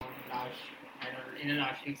in a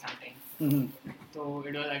last week something. Mm-hmm. So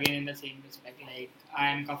it was again in the same respect, like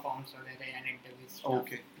IIM का forms वगैरह and interviews stuff.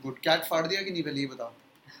 Okay good cat फाड़ दिया कि नहीं पहले ये बताओ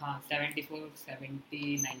हाँ 74, 70,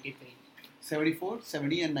 93. 74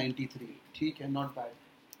 70 and 93 ठीक है नॉट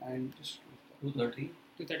बैड एंड 230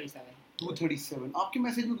 237. 237 आपके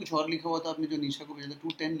मैसेज में कुछ और लिखा हुआ था आपने जो निशा को भेजा था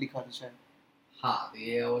 210 लिखा था शायद हाँ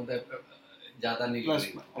ये ज़्यादा नहीं Plus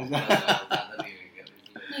ज़्यादा नहीं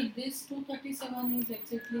No, this 237 is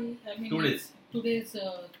exactly, I mean, Today's. today's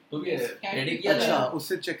तो भी cat- edit किया अच्छा था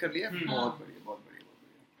उससे चेक कर लिया हम्म। बहुत बढ़िया बहुत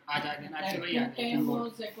बढ़िया आज आ गया आज That सुबह ही आ 210 गया.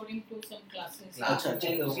 was according to some classes. अच्छा, अच्छा.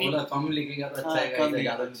 बोला कम लिखेगा तो अच्छा हाँ, है कम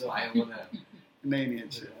ज़्यादा लिखेगा। तो हाई होगा नहीं नहीं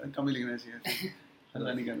अच्छा कम ही लिखना चाहिए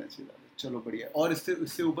हल्ला नहीं करना चाहिए चलो बढ़िया और इससे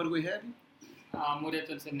इससे ऊपर कोई है अभी मुझे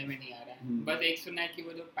तो सुनने में नहीं आ रहा है. हम्म. बस एक सुना है कि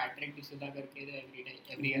वो जो पैट्रिक डिसूजा करके जो एवरी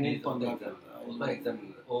वो ईयर पंगा करता है। उसका एग्जाम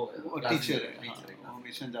वो टीचर है हाँ, टीचर वो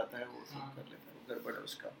हमेशा जाता है वो सब हाँ. कर लेता है वो गड़बड़ है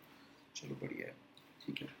उसका चलो बढ़िया है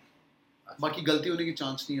ठीक है बाकी गलती होने की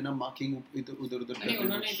चांस नहीं है ना मार्किंग इधर उधर उधर नहीं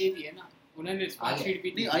उन्होंने दे दिया ना उन्होंने रिस्पांस आगे. शीट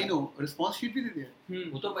भी नहीं आई नो रिस्पांस शीट भी दे दिया है।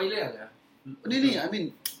 वो तो पहले आ गया नहीं I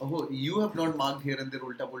mean oh you have not marked here and there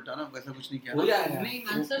उल्टा पुल्टा ना वैसा कुछ नहीं किया वही ना? आ गया नहीं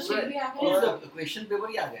Answer sheet भी आ पूरा गया. क्वेश्चन पेपर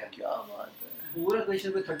ही आ गया क्या बात है पूरा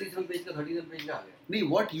क्वेश्चन पे 37 पेज का 37 पेज का आ गया नहीं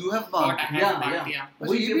what you have What I marked have या, marked, या. yeah.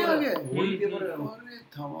 अच्छा, ये भी आ गया है? वही हम्म, पेपर अरे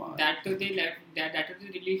धमाल That too they left that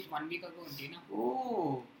was released 1 week ago only ना.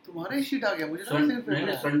 ओह तुम्हारा ही शीट आ गया मुझे लगा सिर्फ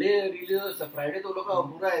नहीं संडे रिलीज फ्राइडे तो लोग का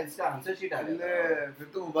पूरा इसका आंसर शीट आ गया ले फिर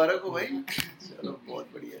तो मुबारक हो भाई चलो बहुत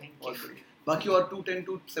बढ़िया बहुत बढ़िया बाकी और 210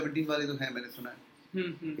 217 वाले तो हैं मैंने सुना है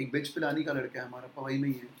एक बिच पिलानी का लड़का है हमारा पवई में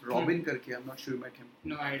ही है रॉबिन करके I am not sure met him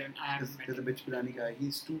No, I haven't met there's a him. बिच पिलानी का ही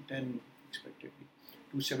इज 210 एक्सपेक्टेडली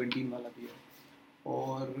 217 वाला भी है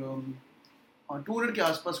और 200 के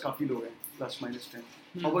आसपास काफी लोग हैं plus minus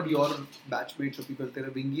 10 how about your batchmates और पीपल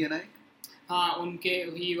तेरा विंगी है ना एक हाँ उनके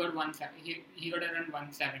he got around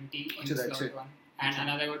 170 in अच्छा, that's slot it. 1 and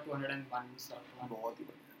another got 201 slot 1. बहुत ही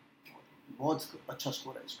बढ़िया बहुत अच्छा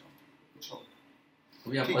स्कोर है इसका अच्छा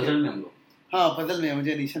अभी आप ठीक है। पजल में हम लोग हाँ पजल में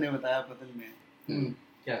मुझे निशा ने बताया पजल में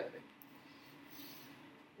क्या करें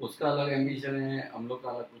उसका अलग एम्बिशन है हम लोग का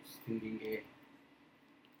अलग कुछ थिंकिंग है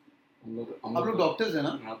आप लोग डॉक्टर्स हैं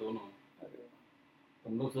ना हाँ दोनों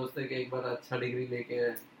हम लोग सोचते हैं कि एक बार अच्छा डिग्री लेके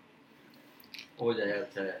हो जाए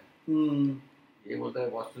अच्छा है ये बोलता है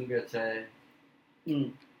बॉस्टन भी अच्छा है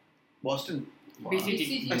बॉस्टन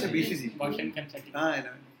BCG. अच्छा BCG Boston Consulting. हाँ है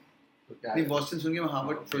ना तो क्या नहीं बॉस्टन सुन के मैं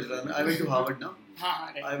हार्वर्ड सोच रहा था आई वेंट टू हार्वर्ड ना हाँ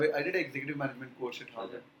हाँ right. I did executive management course at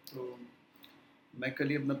Harvard तो मैं कल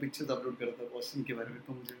ही अपना पिक्चर्स अपलोड कर रहा था बॉस्टन के बारे में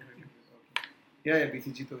तो मुझे या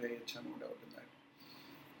BCG तो है ही अच्छा no doubt in that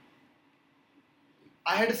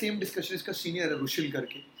I had same discussion इसका सीनियर है रुशिल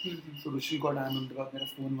करके so Rushil got I am उनके पास मेरा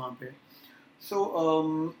फोन वहाँ पे सो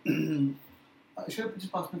should I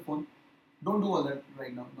just pass my phone? Don't do all that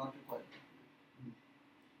right now, not required.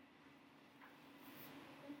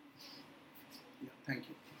 Yeah, thank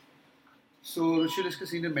you. So Rushil इसका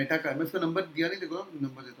senior Meta का है मैं उसका नंबर दिया नहीं देखो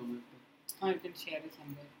नंबर देता हूँ मैं उसको हाँ you can share his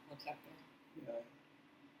number WhatsApp पे. Yeah.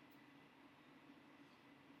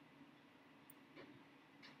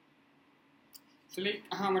 So like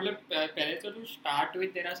हाँ मतलब पहले तो to start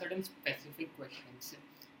with there are certain specific questions.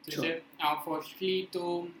 Sure. जैसे firstly तो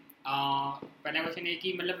पहला क्वेश्चन है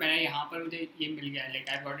कि मतलब मैंने यहाँ पर मुझे ये मिल गया like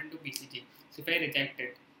I got into BCG so if I reject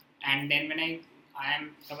it and then when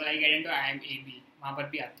suppose I get into IIM वहाँ पर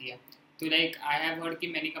भी आती है तो like I have heard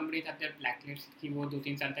कि many companies have their blacklist कि वो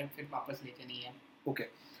 2-3 साल तक फिर वापस लेते नहीं है. Okay.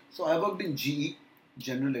 So I worked in GE,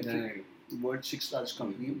 General Electric, world's 6th largest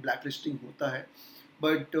company. Blacklisting होता है,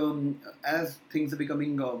 but as things are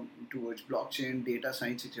becoming towards blockchain, data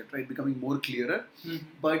science, etc., it's becoming more clearer.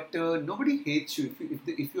 But nobody hates you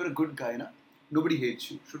if you're a good guy, na. Nobody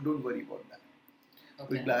hates you, so don't worry about that.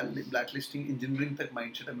 Okay. Blacklisting engineering तक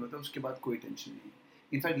mindset में होता है उसके बाद कोई tension नहीं.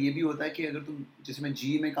 In fact ये भी होता है कि अगर तुम जैसे मैं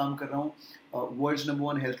GE में काम कर रहा हूँ world's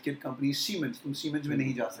number 1 health care company siemens तुम सीमेंस में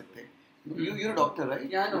नहीं जा सकते you're a doctor right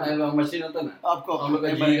क्या ना मशीन होता ना आपको हम लोग का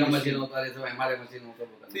MRI GE का मशीन होता है सब हमारे मशीन होता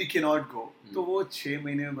तो है you cannot go तो वो 6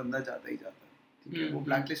 महीने में बंदा जाता ही जाता है ठीक है वो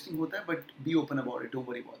blacklisting होता है but be open about it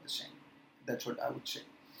don't worry about this thing that's what I would say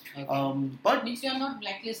Okay. but Means you are not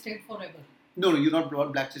blacklisted forever. no you're not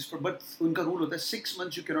blacklisted but उनका rule होता है 6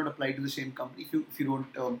 months you cannot apply to the same company if you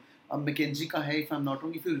don't McKinsey का है if I'm not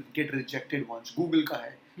wrong if you get rejected once Google का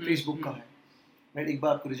है Facebook का है right एक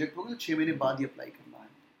बार आपको रिजेक्ट हो गया तो 6 महीने बाद ही अप्लाई करना है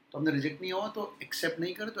तो हमने रिजेक्ट नहीं हुआ तो एक्सेप्ट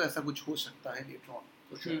नहीं करे तो ऐसा कुछ हो सकता है later on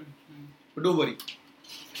for sure but don't worry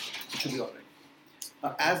it should be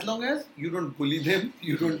alright as long as you don't bully them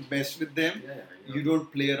you don't mess with them you don't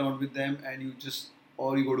play around with them and you just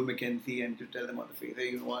or you go to McKinsey and you tell them on the face hey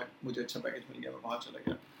you know what मुझे अच्छा package मिल गया मैं वहाँ चला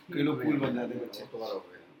गया कई लोग cool बन जाते हैं बच्चे, वो तो बार हो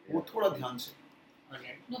गया। वो थोड़ा ध्यान से।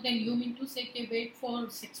 Alright. No, then you mean to say कि wait for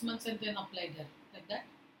 6 months and then apply there, like that?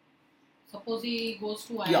 Suppose he goes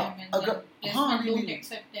to Yeah, IIM and अगर- then हाँ, placement नहीं, don't नहीं।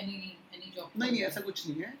 accept any job. नहीं नहीं, ऐसा कुछ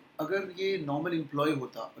नहीं है। अगर ये नॉर्मल एम्प्लॉय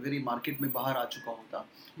होता, अगर ये मार्केट में बाहर आ चुका होता,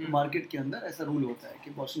 तो मार्केट के अंदर ऐसा रूल होता है कि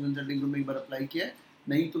बॉस्टन कंसल्टिंग ग्रुप में एक बार अप्लाई किया है,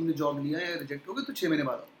 नहीं तुमने जॉब लिया है या रिजेक्ट हो गए तो 6 महीने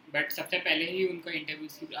बाद आओ। बट सबसे पहले ही उनका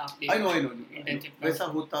इंटरव्यू आप आई नो internship का। वैसा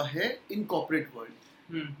होता है in corporate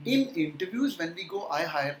world. In interviews when we go, I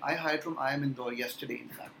hire from IIM Indore yesterday. In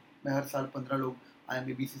fact मैं हर साल 15 लोग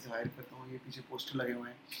IIM ABC से हायर करता हूँ। ये पीछे पोस्टर लगे हुए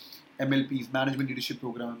हैं। MLPs मैनेजमेंट लीडरशिप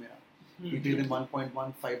प्रोग्राम है मेरा। We pay them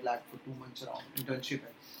 1.15 lakh for 2 months around internship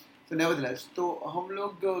है। So nevertheless, तो हम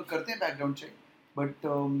लोग करते हैं बैकग्राउंड चेक, बट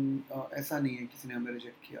ऐसा नहीं है किसी ने हमें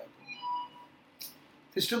रिजेक्ट किया।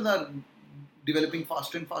 Systems are developing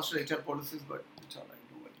faster and faster, HR policies, but it's all right,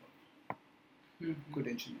 don't worry about it. कोई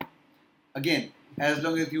टेंशन नहीं। Again, as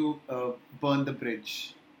long as you burn the bridge,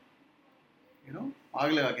 you know,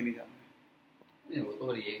 आग लगा के नहीं जाना है। नहीं वो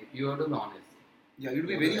तो ये you have to be honest. Yeah, you have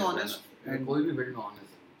to be very honest and कोई भी फील्ड में honest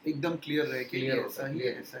है। एकदम क्लियर रहे कि Clear ये होता ऐसा है, ही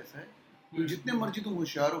clear है, ऐसा है। तो जितने मर्जी तुम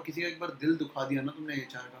होशियार हो, किसी का एक बार दिल दुखा दिया ना तुमने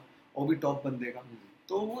HR का, और भी टॉप बंदे का,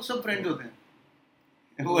 तो वो सब फ्रेंड्स होते हैं।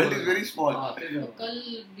 World is very small. हाँ, तो कल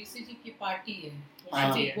BCG की पार्टी है, हाँ।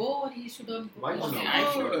 should he go or he shouldn't go? Why not? Okay, I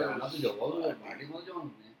should. जाना तो जाओ, पार्टी में जाओ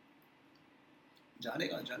हमने।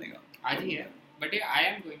 जानेगा। आज ही है, but I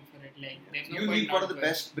am going for it. Like there's no You point need one not of the going.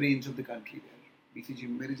 best brains of the country there. BCG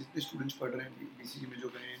में मेरे जितने स्टूडेंट्स पढ़ रहे हैं BCG में जो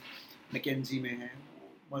गए हैं, मैकेंजी में हैं,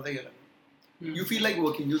 वो मजा ही अलग है। You feel like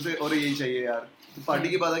working, you say और यही चाहिए यार। तो पार्टी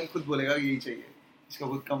के बाद आके खुद बोलेगा कि यही चाहिए। इसका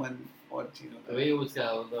खुद का मन और चीज होता है। वही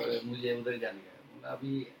उसका मतलब मुझे उधर जाने का है। मतलब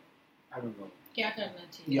अभी I don't know। क्या करना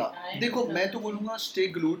चाहिए? या I देखो am मैं तो करना बोलूँगा स्टे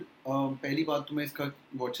ग्लूड। पहली बात तो मैं इसका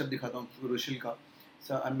व्हाट्सएप दिखाता हूँ रुशिल का।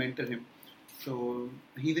 सो आई मेंटर हिम। सो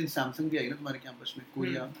ही इन सैमसंग भी आई ना तुम्हारे कैंपस में,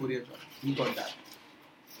 Korea job. He got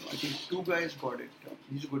that. I think 2 guys got it.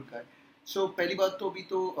 He's a good guy. So पहली बात तो अभी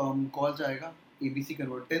तो कॉल्स आएगा ABC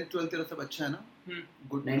कन्वर्ट 10th 12th तेरा सब अच्छा है ना?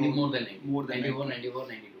 Good 90 more than 90 more than 94 94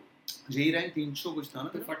 92 JEE rank 300 कुछ था ना?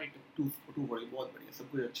 242. 240 बहुत बढ़िया, सब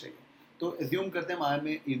कुछ अच्छा ही है। तो एज्यूम करते हैं हम IIM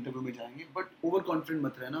में इंटरव्यू में जाएंगे, बट ओवर कॉन्फिडेंट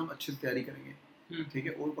मत रहना, हम अच्छे से तैयारी करेंगे। ठीक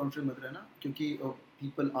है, ओवर कॉन्फिडेंट मत रहना, क्योंकि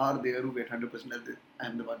people are there who get 100% at the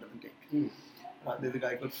Ahmedabad doesn't take. There's a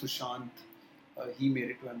guy called Sushant. He made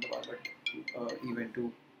it to Ahmedabad, but he went to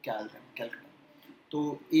Calcutta. तो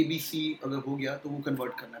ABC अगर हो गया तो वो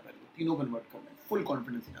कन्वर्ट करना है, पहले तीनों कन्वर्ट करना है, फुल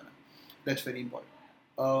कॉन्फिडेंस से जाना है। That's very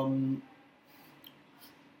important.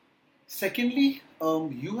 Secondly,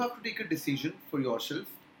 you have to take a decision for yourself.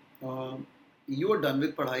 You are done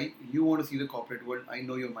with पढ़ाई. You want to see the corporate world. I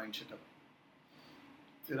know your mindset अब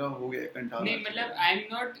तेरा हो गया कंटाला। नहीं मतलब I'm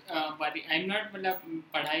not मतलब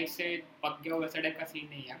पढ़ाई से पक गया वैसा टाइप का सीन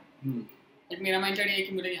नहीं है। एक मेरा माइंडसेट ये है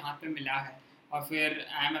कि मुझे यहाँ पे मिला है और फिर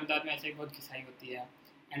IIM अहमदाबाद में ऐसे ही बहुत घिसाई होती है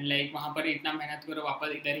एंड लाइक वहाँ पर इतना मेहनत करो, वापस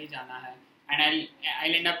इधर ही जाना है and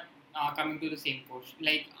I'll end up coming to the same post.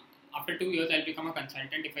 Like after 2 years I'll become a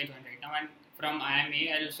consultant if I join right now, and from IMA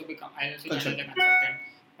I'll also join as a consultant.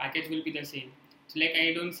 Package will be the same. So like I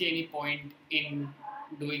don't see any point in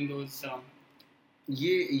doing those.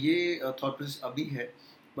 ये thought process अभी है,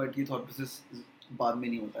 but ये thought process बाद में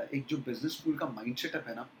नहीं होता है। एक जो बिजनेस स्कूल का माइंड सेटअप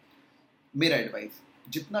है ना, मेरा एडवाइस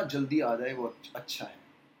जितना जल्दी आ जाए वो अच्छा है।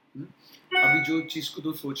 अभी जो चीज़ को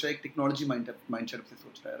तो सोच रहा है एक टेक्नोलॉजी माइंड सेटअप से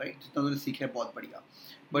सोच रहा है, राइट? जितना तुमने सीखा है बहुत बढ़िया,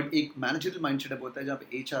 बट एक मैनेजरल माइंड सेटअप होता है जहाँ पे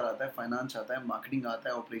HR आता है, फाइनेंस आता है, मार्केटिंग आता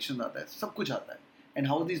है, ऑपरेशन आता है, सब कुछ आता है। And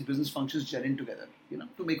how this business functions jail in together, you know,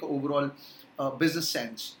 to make overall business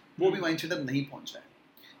sense, वो भी माइंड सेटअप नहीं पहुँचा है।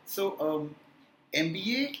 सो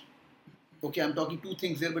MBA, okay, I'm talking 2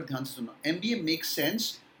 things there, but ध्यान से सुनना। MBA makes sense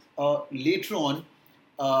later on,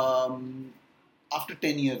 after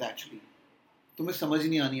 10 years actually. तुम्हें समझ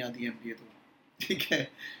नहीं आती है MBA तो, ठीक है?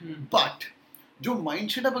 But जो माइंड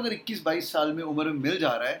सेटअप अगर 21-22 साल में उम्र में मिल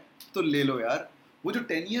जा रहा है तो ले लो यार। वो जो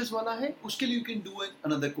 10 years वाला है उसके लिए you can do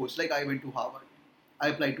another course. Like I went to Harvard, I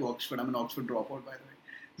applied to Oxford. I'm an Oxford dropout by the way.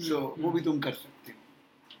 So वो भी तुम कर सकते हो,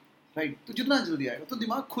 राइट? तो जितना जल्दी आएगा तो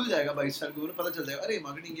दिमाग खुल जाएगा। 22 साल की उम्र पता चल जाएगा, अरे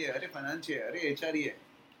मार्केटिंग है, अरे फाइनेंस है, अरे HR है।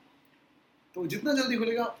 तो जितना जल्दी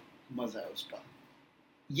खुलेगा मजा है उसका।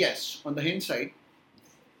 Yes, on the hint side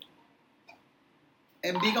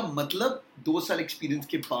MBA का मतलब 2 साल एक्सपीरियंस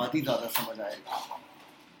के बाद ही ज्यादा समझ आएगा।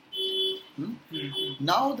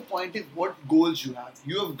 Now the point is what goals you have.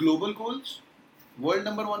 You have global goals, world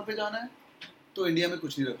number 1 पे जाना है, तो इंडिया में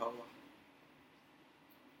कुछ नहीं रखा हुआ।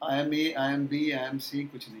 IIM, IIMB, IIMC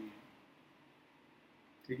कुछ नहीं है,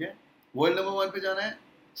 ठीक है? वर्ल्ड नंबर 1 पे जाना है,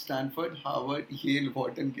 स्टैनफोर्ड, हार्वर्ड, येल,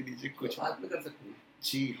 वॉर्टन के नीचे कुछ बात में कर सकते हैं।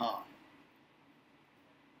 जी हाँ।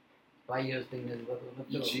 5 years tinggal juga तो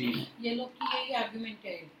मतलब जी ये लोग की यही आर्गुमेंट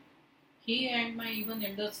है. He and my even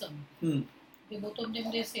elder son, hmm they both of them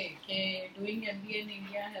they say कि doing MBA in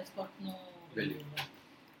India has got no Value.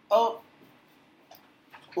 value.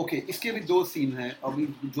 Okay इसके भी दो सीन हैं अभी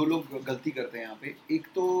जो लोग गलती करते हैं यहाँ पे. एक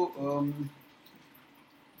तो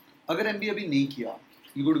अगर एमबीए अभी नहीं किया,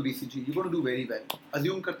 you go to BCG, you go to do very well.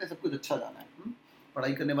 Assume करते हैं सब कुछ अच्छा जाना है.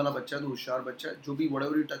 पढ़ाई करने वाला बच्चा है तो होशियार बच्चा है, जो भी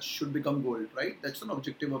whatever you touch should become gold, right? That's an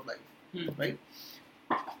objective of life, right?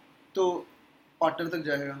 तो पार्टनर तक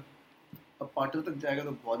जाएगा. अब पार्टनर तक जाएगा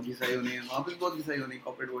तो बहुत घिसाई होनी है, वहाँ पे भी बहुत घिसाई होनी है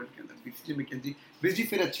कॉर्पोरेट वर्ल्ड के अंदर. बीसीजी मैकेंजी, बीसीजी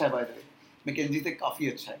फिर अच्छा है बाय द वे, मैकेंजी से काफ़ी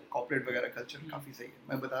अच्छा है, कॉर्पोरेट वगैरह कल्चर काफ़ी सही है.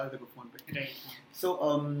 मैं बता रहा था फ़ोन पे. So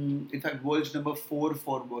in fact world number 4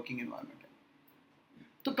 for working environment है.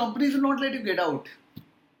 तो companies will not let you get out.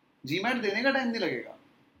 GMAT देने का टाइम नहीं लगेगा.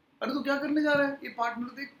 अरे तो क्या करने जा रहा है, ये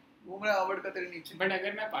पार्टनर देख घूम रहा है हार्वर्ड का तेरे नीचे. बट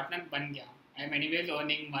अगर मैं पार्टनर बन गया, I am anyways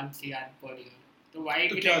earning 1 CR per year, तो व्हाई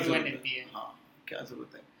तो डिड क्या आई डू एन जरूरत MBA? है? हाँ, क्या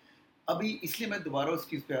जरूरत है अभी. इसलिए मैं दोबारा उस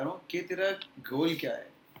चीज़ पे आ रहा हूँ कि तेरा गोल क्या है.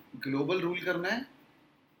 ग्लोबल रूल करना है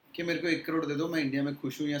कि मेरे को 1 करोड़ दे दो, मैं इंडिया में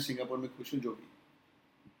खुश हूँ या सिंगापुर में खुश हूँ, जो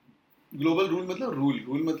भी. ग्लोबल रूल मतलब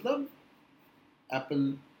रूल मतलब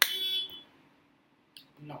एप्पल,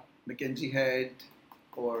 नो. मैकेंजी हेड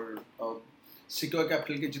और सिक्योर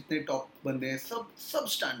कैपिटल के जितने टॉप बंदे हैं सब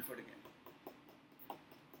स्टैनफोर्ड के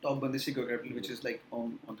टॉप बंदे. Secure capital which is like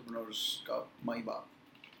entrepreneurs का माई बाप,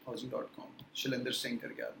 housing.com, शैलेंद्र सिंह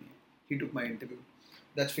करके आदमी है. He took my interview.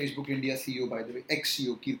 That's Facebook India CEO, by the way,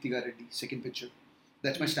 ex-CEO Kirtika Reddy, second picture.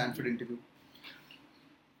 That's my Stanford interview.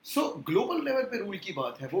 So global level पे rule की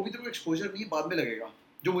बात है, वो भी तेरे को एक्सपोजर नहीं बाद में लगेगा,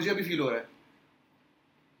 जो मुझे अभी फील हो रहा है.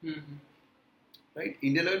 राइट?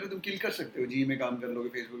 इंडिया लेवल पे तुम किल कर सकते हो, जी में काम कर लोगे,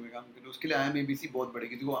 फेसबुक में काम कर लोगे, उसके लिए IIM-ABC बहुत बड़े.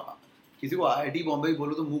 किसी को IIT बॉम्बे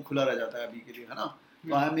बोलो तो मुंह खुला रह जाता है अभी के लिए, है ना?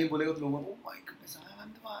 तो IIM बोलेगा तो लोगों को oh my goodness, I am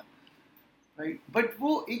Ahmedabad, right? But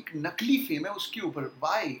वो एक नकली फेम है उसके ऊपर.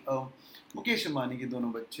 वाई? मुकेश अंबानी के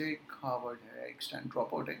दोनों बच्चे, एक हार्वर्ड है, एक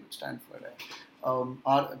ड्रॉप आउट है, एक स्टैनफोर्ड है.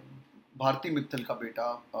 भारती मित्तल का बेटा,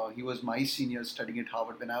 he was my senior studying eight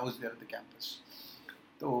Harvard when I was there at the campus.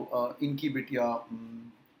 तो इनकी बिटिया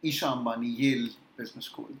Isha Ambani, L business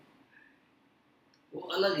school. वो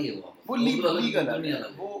अलग ही है, वो लीग अलग है,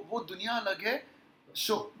 वो दुनिया अलग है.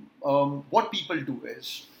 So what people do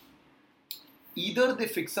is either they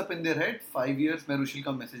fix up in their head 5 years. मैं रुशिल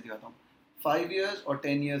का मैसेज दिखाता हूँ, 5 years और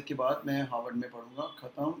 10 years के बाद मैं हार्वर्ड में पढ़ूंगा,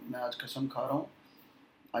 खत्म, मैं आज कसम खा रहा हूँ.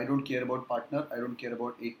 I don't care about partner, I don't care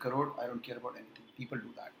about 1 crore, I don't care about anything. People do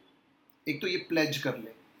that. एक तो ये प्लेज कर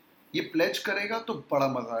ले, ये प्लेज करेगा तो बड़ा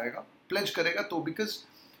मजा आएगा. प्लेज करेगा तो because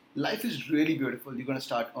life is really beautiful. You're going to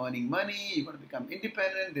start earning money, you're going to become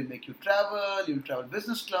independent, they'll make you travel, you'll travel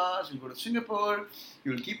business class, you'll go to Singapore,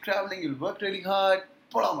 you'll keep traveling, you'll work really hard.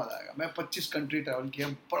 बड़ा मजा आएगा. मैं 25 country travel किया,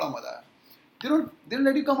 बड़ा मजा आया. They don't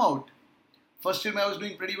let you come out. First year I was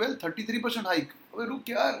doing pretty well, 33% hike. अबे रुक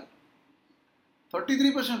यार,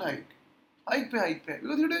 33% hike पे,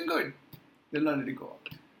 because you're doing good. They'll not let you go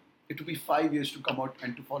out. It took me 5 years to come out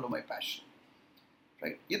and to follow my passion.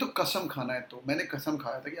 Right? ये तो कसम खाना है, तो मैंने कसम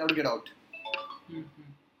खाया था कि I will get out.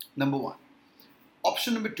 Number 1.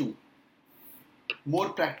 Option number 2, more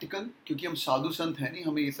practical, क्योंकि हम साधु संत हैं नहीं,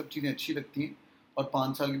 हमें ये सब चीज़ें अच्छी लगती हैं, और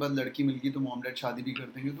 5 साल के बाद लड़की मिल गई तो ऑमलेट शादी भी कर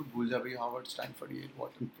देंगे, तो भूल जा भाई हार्वर्ड, स्टैनफोर्ड, ये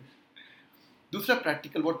इम्पोर्टेंट. दूसरा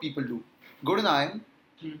practical, what people do, good and IIM.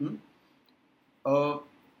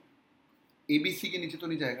 ABC के नीचे तो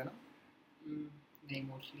नहीं जाएगा ना? नहीं,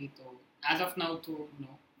 मोस्टली तो एज ऑफ नाउ तो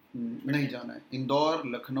नो. नहीं जाना है. इंदौर,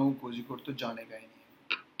 लखनऊ, कोझिकोड तो जाने का ही नहीं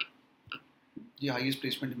है. ये हाईएस्ट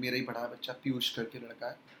प्लेसमेंट मेरा ही पढ़ा है बच्चा, पीयूष करके लड़का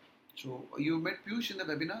है. So you met Piyush in the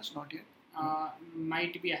webinars? Not yet.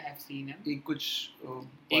 Might be, I have seen him. एक कुछ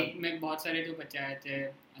एक में बहुत सारे जो बच्चे आए थे,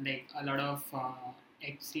 like a lot of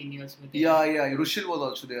ex seniors were there. Yeah, Rushil was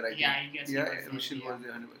also there, I think. Yeah, I guess he was there, Rushil yeah. was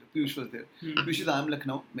there, 100%. Piyush was there. Piyush is, I'm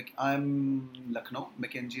Lucknow,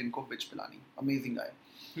 McKinsey इनको bitch Pilani, amazing guy.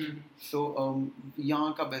 So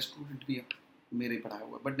यहाँ का best student भी मेरे ही पढ़ाया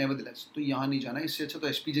हुआ है, but nevertheless तो यहाँ नहीं जाना. इससे अच्छा तो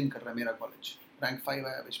एसपीजन कर रहा है मेरा कॉलेज. रैंक 5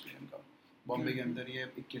 आया एसपीजन का, बॉम्बे के अंदर. ये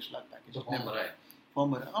 21 लाख पैकेज.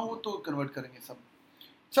 फॉर्म भरा. हाँ, वो तो कन्वर्ट करेंगे,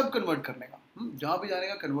 सब कन्वर्ट करने का, जहाँ भी जाने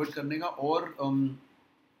का कन्वर्ट करने का. और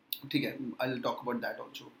ठीक है, I will talk about that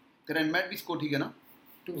also. तेरा एनमैट भी स्कोर ठीक है ना?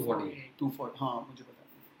 240. हाँ, मुझे पता है,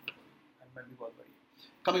 एनमैट भी बहुत बढ़िया.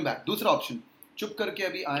 कमिंग बैक, दूसरा ऑप्शन, चुप करके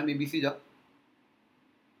अभी IIM-ABC जा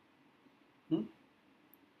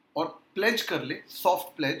और प्लेज कर ले,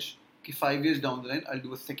 सॉफ्ट प्लेज, कि 5 years down the line I will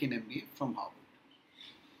do a second MBA from Harvard.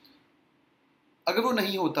 अगर वो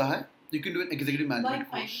नहीं होता है, you can do an executive management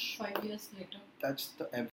course. 5 years later. That's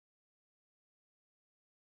the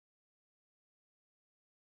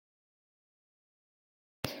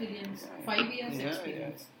experience? Yeah. 5 years Yeah,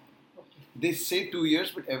 experience. Okay. They say 2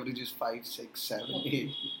 years, but average is 5, 6, 7, Okay.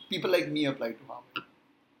 8. People like me apply to Harvard.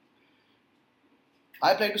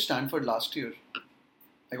 I applied to Stanford last year.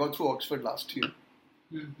 I got through Oxford last year.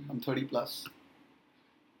 I'm 30 plus.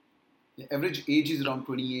 The average age is around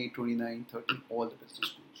 28, 29, 30, all the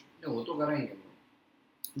business schools. वो तो करेंगे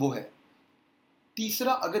वो है.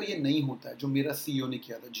 तीसरा, अगर ये नहीं होता है जो मेरा CEO ने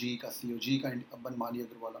किया था, जी का CEO, जी का Banmali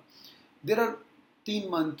Agrawala, there are 3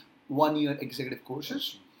 month, 1 year executive courses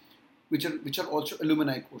which are also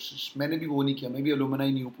alumni courses. मैंने भी वो नहीं किया, मैं भी alumni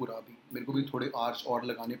नहीं हूँ पूरा अभी, मेरे को भी थोड़े hours और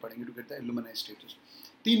लगाने पड़ेंगे to get the alumni status.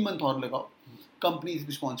 3 month और लगाओ, कंपनीज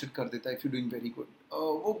भी स्पॉन्सर कर देता है if you doing very good.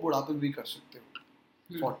 वो बुढ़ापे में भी कर सकते हो,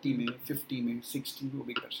 40 में, 50 में, 60 में वो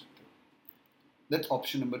भी कर सकते हो. That's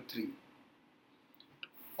option number 3.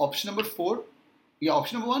 Option number 4, yeah,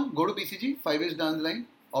 option number 1, go to BCG, 5 years down the line.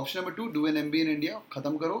 Option number 2, do an MBA in India,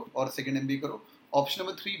 खत्म करो और second MBA करो. Option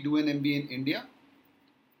number 3, do an MBA in India.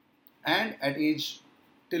 And at age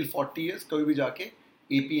till 40 years कभी भी जाके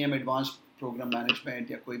APM Advanced Program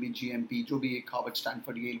Management या कोई भी GMP जो भी एक हार्वर्ड,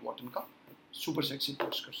 स्टैनफोर्ड, येल, वॉटन का सुपर सेक्सी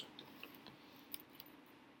कोर्स कर सकते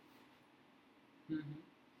हो.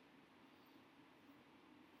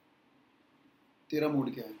 तेरा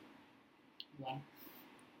मूड क्या है?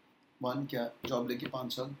 1 क्या, जॉब लेके 5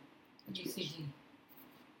 साल BCG.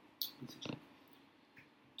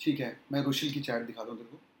 ठीक है, मैं रुशिल की चैट दिखा दूँ तेरे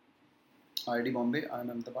को. IIT Bombay, I am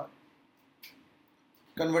Ahmedabad,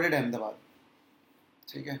 converted Ahmedabad.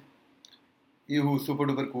 ठीक है, ये हूँ सुपर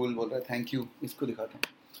डुपर कूल बोल रहा है, थैंक यू. इसको दिखाता हूँ.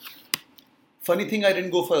 Funny thing, I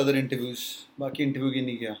didn't go for other interviews. बाकी इंटरव्यू की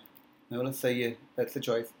नहीं किया. मैं बोला सही है, दैट्स द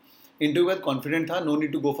चॉइस. इंटरव्यू बाद कॉन्फिडेंट था, no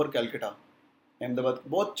need to go for Calcutta. Ahmedabad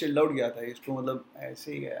बहुत चिल्ड आउट गया था इसको, मतलब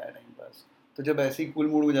ऐसे ही गया टाइम पास. तो जब ऐसे ही कूल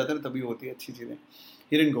मूड में जाता है ना तभी होती है अच्छी चीज़ें.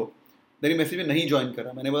 He didn't go. Then message में नहीं ज्वाइन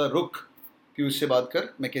करा. मैंने बोला रुक, पीयूष से बात कर,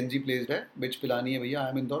 मैकेंजी प्लेस्ड है, बिच पिलानी है भैया, I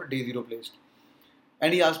am Indore, day 0 placed.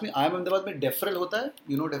 And he asked me, I am Ahmedabad में डेफरल होता है,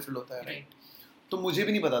 यू नो डेफरल होता है राइट? तो मुझे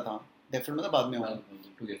भी नहीं पता था. डेफरल मतलब बाद में हुआ.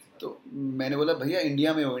 तो मैंने बोला भैया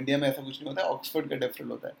इंडिया में हो, इंडिया में ऐसा कुछ नहीं होता है, ऑक्सफोर्ड का डेफरल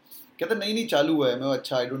होता है. कहता नहीं चालू हुआ है. मैं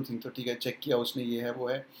अच्छा, आई डोंट थिंक. तो ठीक है, चेक किया उसने, ये है वो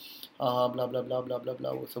है, हाँ ब्ला ब्ला ब्ला ब्ला ब्ला ब्ला,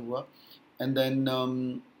 वो सब हुआ. एंड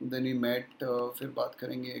देन वी मेट, फिर बात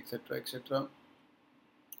करेंगे एक्सेट्रा एक्सेट्रा.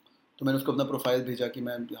 तो मैंने उसको अपना प्रोफाइल भेजा कि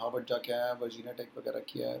मैं हार्वर्ड जाके आया, वर्जीनिया टेक वगैरह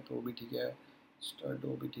किया है, तो वो भी ठीक है, स्टड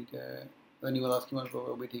वो भी ठीक है,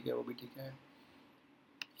 वो भी ठीक है, वो भी ठीक है.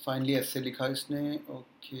 फाइनली ऐसे लिखा इसने,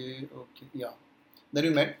 ओके ओके या. Then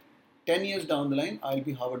we met. 10 years down the line I will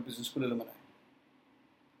be Harvard business school alumni.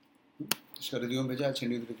 उसका रिज्यूम भेजा, अच्छी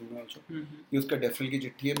न्यूज़ रिज्यूम है ऑल्सो. ये उसका डेफरल की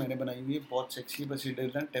चिट्ठी है, मैंने बनाई हुई है, बहुत सेक्सी. बस ये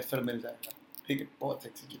डेफर मिल जाएगा. ठीक है, बहुत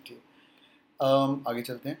सेक्सी चिट्ठी है. आगे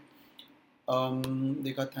चलते हैं.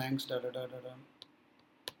 देखा, थैंक्स डा डा डा डा.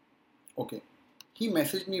 ओके, ही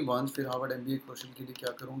मैसेज मी वंस, फिर हार्वर्ड MBA कौशल के लिए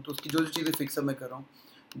क्या करूँ. तो उसकी जो चीज़ें फिक्स अब मैं कर रहा हूँ.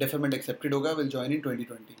 डेफरमेंट एक्सेप्टेड होगा, विल जॉइन इन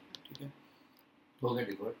 2020. ठीक है, हो गया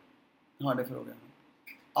डिफॉल्ट. हाँ डेफर हो गया.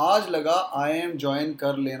 आज लगा IIM ज्वाइन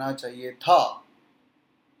कर लेना चाहिए था.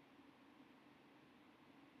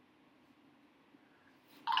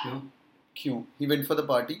 क्यों? He went for the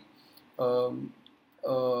party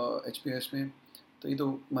HPS में. तो ये तो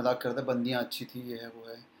मजाक करता, बंदियाँ अच्छी थी, ये है वो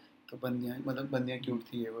है. तो बंदियाँ क्यूट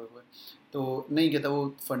थी, ये वो है. तो नहीं कहता वो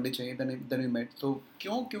फंडे चाहिए. Then we met. तो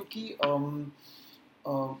क्यों? क्योंकि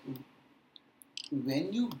when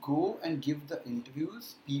you go and give the interviews,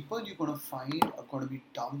 people you're going to find are going to be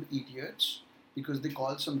dumb idiots because they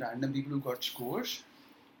call some random people who got scores.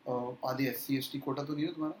 आधे SC/ST कोटा तो नहीं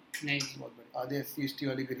है तुम्हारा? नहीं. बहुत बड़े आधे SC/ST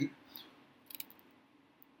वाले गरीब.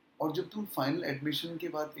 और जब तुम फाइनल एडमिशन के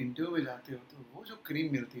बाद इंटरव्यू में जाते हो तो वो जो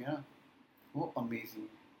क्रीम मिलती है ना, वो अमेजिंग.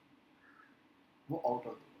 वो आउट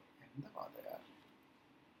ऑफ अहमदाबाद है यार.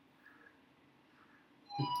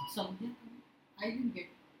 Something I didn't get.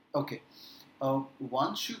 Okay,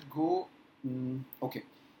 once you go, okay,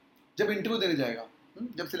 जब इंटरव्यू देने जाएगा,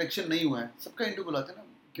 जब सिलेक्शन नहीं हुआ है, सबका इंटरव्यू बुलाते हैं ना.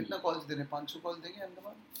 कितना कॉल्स दे रहे हैं? 500 कॉल्स देंगे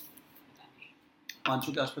अहमदाबाद,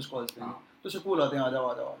 500 के आसपास कॉल्स देंगे. तो सबको बुलाते हैं, आ जाओ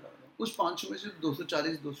आ जाओ आ जाओ. उस 500 में से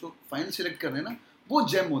 240 200 फाइनल सिलेक्ट कर रहे हैं ना, वो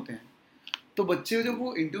जेम होते हैं. तो बच्चे जब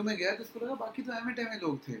वो इंटरव्यू में गया तो उसको लगा बाकी तो एम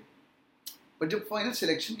लोग थे. पर जब फाइनल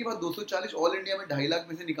सिलेक्शन के बाद 240 ऑल इंडिया में 2.5 लाख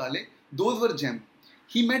में से निकाले, those were gem.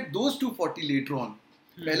 He met those 240 letter on.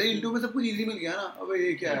 पहले इंटरव्यू में सब कुछ इजी मिल गया ना, अब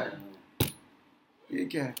ये क्या है, ये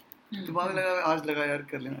क्या है. तो बाद में लगा, आज लगा यार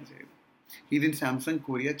कर लेना चाहिए. ही दिन सैमसंग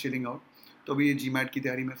कोरिया चिलिंग आउट. तो अभी ये GMAT की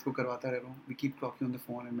तैयारी में उसको करवाता रह रहा हूँ. We keep talking on the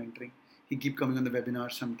phone and mentoring. He keep coming on the webinar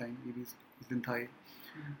some time. ये भी इस दिन था ये.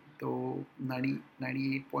 तो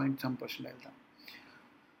 98% आया था.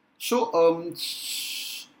 So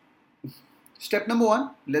step number 1,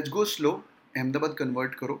 let's go slow. Ahmedabad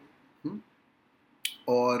convert करो,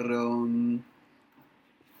 और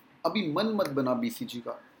अभी मन मत बना बीसीजी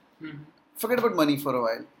का. Forget about money for a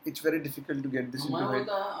while. It's very difficult to get this into head.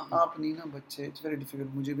 आप नहीं ना बच्चे, it's very difficult.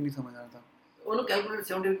 मुझे भी नहीं समझ आ रहा था. वो लोग calculate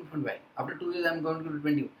 70.5. After 2 years, I'm going to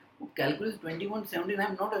 20. वो calculate 21,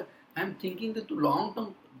 17. I'm thinking that तू long term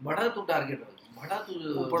बड़ा तू target हो, बड़ा तू.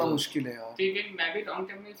 वो बड़ा मुश्किल है यार. Even मैं भी long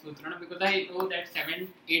term में सोच रहा हूँ because I know that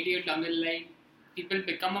 7-8 years down the line, people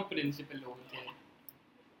become a principal over there.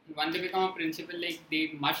 Once they become a principal, like they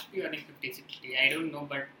must be earning 50-60. I don't know,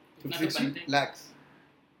 but उतना तो बनते हैं. lakhs.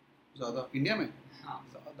 ज़्यादा India में? हाँ.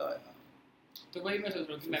 ज़्यादा यार. तो वही मैं सोच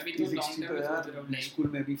रहा हूँ कि मैं भी जो लॉन्ग टर्म में सोच रहा हूँ स्कूल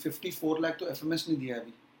में भी 54 लाख तो एफएमएस ने दिया है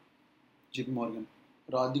अभी. JP Morgan.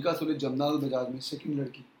 राधिका सुले जमनालाल बजाज में सेकंड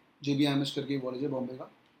लड़की, जेबीएमएस करके कॉलेज है बॉम्बे का.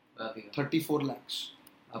 34 लाख.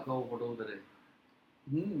 आपका वो फोटो उधर है?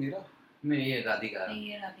 मेरा नहीं, ये राधिका. नहीं,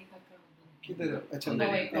 ये राधिका का किधर है? अच्छा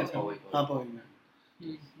पवई. हाँ पवई में.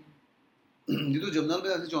 ये तो जमनालाल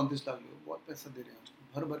बजाज से 34 लाख लोग बहुत पैसा दे रहे हैं आजकल,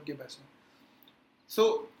 भर भर के पैसा. So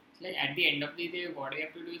like at the end of the day, what you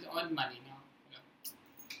have to do is earn money now.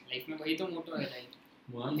 Life में वही तो मोटो है like.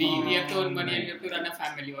 We have to earn money and we have to run a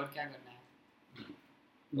family. और क्या करना है?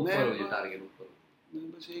 ऊपर हो ये टारगेट ऊपर.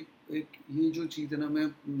 मैं बस एक ये जो चीज़ है ना, मैं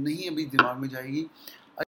नहीं अभी दिमाग में जाएगी.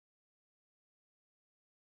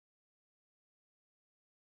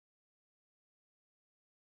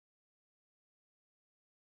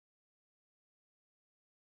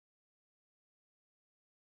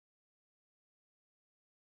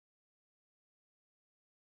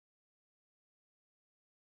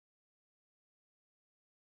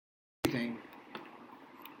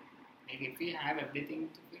 Like if we have everything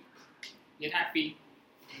to be, we're happy.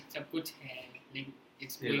 सब कुछ है. Like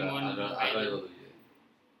it's going on.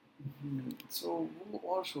 So वो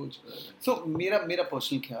और सोच. So मेरा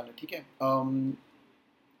पर्सनल ख्याल है, ठीक है.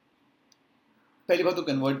 पहली बात तो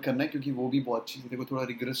कन्वर्ट करना है, क्योंकि वो भी बहुत चीज़ है. देखो थोड़ा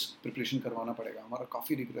रिग्रेस प्रिपरेशन करवाना पड़ेगा. हमारा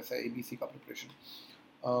काफ़ी रिग्रेस है एबीसी का प्रिपरेशन.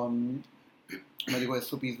 मैं देखो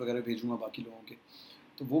एसओपीज वगैरह भेजूंगा बाकी लोगों के,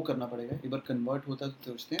 तो वो करना पड़ेगा. एक बार कन्वर्ट होता है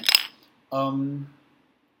तो सोचते हैं.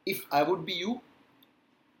 If I would be you,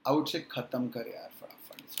 I would say ख़त्म कर यार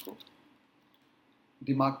फटाफट इसको.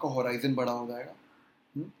 दिमाग का हॉराइजन बड़ा हो जाएगा.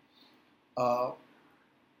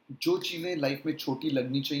 जो चीज़ें लाइफ में छोटी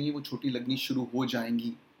लगनी चाहिए वो छोटी लगनी शुरू हो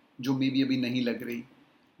जाएंगी, जो मे बी अभी नहीं लग रही.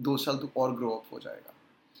 2 साल तो और ग्रो अप हो जाएगा.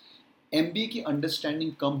 एमबीए की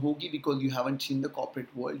अंडरस्टैंडिंग कम होगी because you haven't seen the corporate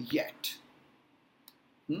world yet.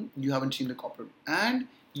 You haven't seen the corporate, and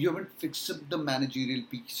you haven't fixed up the managerial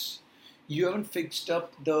piece. You haven't fixed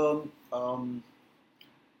up the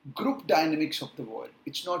group dynamics of the world.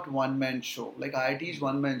 It's not one man show. Like IIT is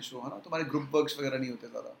one man show, है ना. तुम्हारे group works वगैरह नहीं होते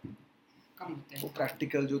ज़्यादा. कम होते हैं. वो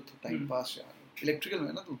practical जो टाइम पास यार. Electrical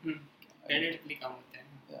में ना तू. Credit कम होते हैं.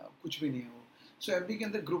 या कुछ भी नहीं है वो. So MBA के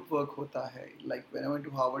अंदर ग्रुप वर्क होता है. Like when I went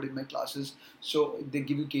to Harvard in my classes, so they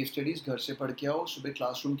give you case studies. घर से पढ़ के आओ, सुबह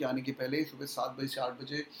क्लासरूम के आने के पहले सुबह 7 बजे से 8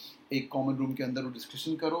 बजे एक कॉमन रूम के अंदर वो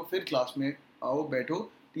डिस्कशन करो. फिर क्लास में आओ, बैठो,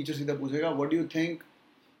 टीचर सीधा पूछेगा what do you think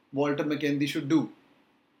Walter McKenzie should do.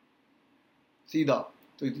 सीधा.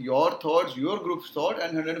 तो your thoughts, your groups thought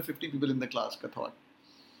and 150 people in the class का thought.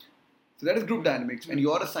 So that is group dynamics and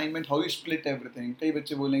your assignment, how you split everything. कई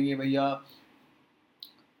बच्चे बोलेंगे भैया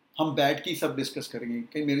हम बैठ के सब डिस्कस करेंगे.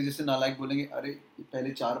 कई मेरे जैसे नालायक बोलेंगे अरे पहले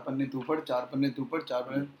 4 पन्ने तू पढ़, 4 पन्ने तू पढ़, 4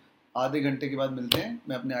 पन्ने. आधे घंटे के बाद मिलते हैं,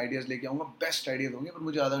 मैं अपने आइडियाज़ लेके आऊँगा, बेस्ट आइडियाज़ होंगे, पर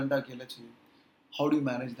मुझे आधा घंटा अकेला चाहिए. How do you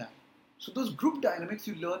manage that? So those group dynamics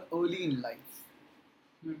you learn early in life.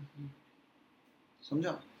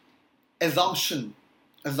 समझा?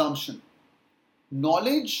 assumption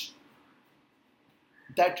knowledge,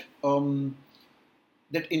 that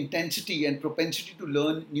intensity and propensity to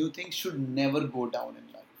learn new things should never go down in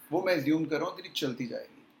life. वो मैं assume कर रहा हूँ, तेरी चलती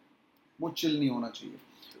जाएगी. वो chill नहीं होना चाहिए.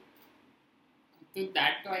 So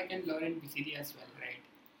that I can learn in BCG as well, right?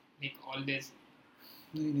 Like all this.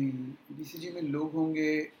 नहीं BCG में लोग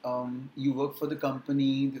होंगे. You work for the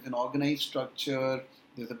company. There's an organized structure.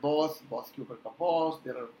 There's a boss के ऊपर का boss.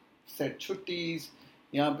 There are set छुट्टीज.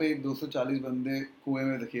 यहाँ पे 240 बंदे कुएं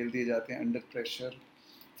में धकेल दिए जाते हैं under pressure.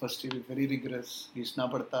 First year very regret, घिसना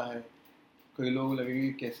पड़ता है. कोई लोग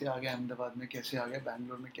लगेंगे कैसे आ गया अहमदाबाद में, कैसे आ गया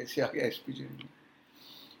बैंगलोर में, कैसे आ गया एसपीजे में.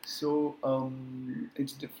 So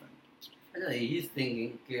it's different. अच्छा, ही इज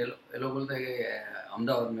थिंकिंग कि लोग बोलते हैं कि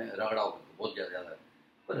अहमदाबाद में रगड़ा होता है बहुत ज़्यादा है,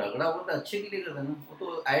 पर रगड़ा होता अच्छे के लिए करता है ना. वो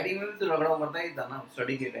तो आईटी में भी तो रगड़ा करता ही था ना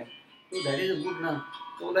स्टडी के टाइम. तो दैट इज गुड ना.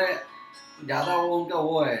 तो ज़्यादा वो उनका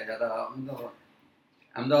वो है ज़्यादा मतलब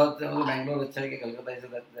अहमदाबाद से मतलब बैंगलोर अच्छा है कि Calcutta say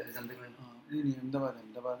that is something. नहीं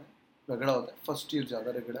अहमदाबाद है. रगड़ा होता है. फर्स्ट ईयर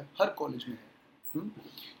ज़्यादा रगड़ा है, हर कॉलेज में है.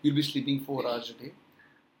 you'll be sleeping 4 hours a day.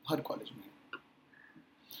 Her college में है.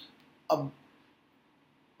 अब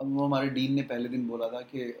वो हमारे डीन ने पहले दिन बोला था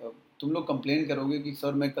कि तुम लोग कंप्लेन करोगे कि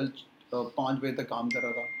सर मैं कल 5 बजे तक काम कर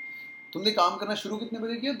रहा था, तुमने काम करना शुरू कितने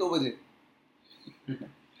बजे किया? 2 बजे।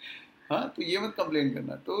 हाँ, तो ये मत कंप्लेन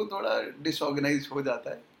करना, तो थोड़ा डिसऑर्गेनाइज हो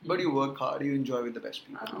जाता है, but you work hard, you enjoy with the best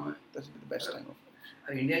people, that's the best time of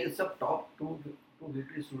India के सब टॉप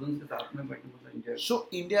 250 स्टूडेंट्स के साथ में बैठने को एंजॉय। सो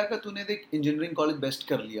इंडिया का तूने देख इंजीनियरिंग कॉलेज बेस्ट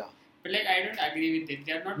कर लिया, But like I don't agree with it.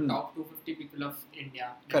 They are not top 250 people of India.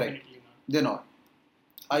 Correct. Definitely not. they're not.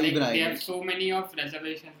 I Like even they agree. have so many of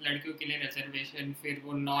reservations. लड़कियों के लिए reservation, फिर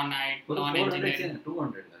वो non-IT, तो 400 non-engineering. से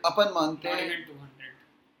 200 अपन मानते Not हैं even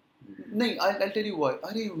 200. नहीं, I'll tell you why.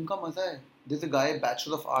 अरे उनका मजा है. There's a guy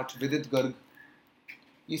Bachelor of Arts Vidit Garg,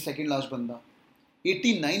 ये सेकंड लास्ट बंदा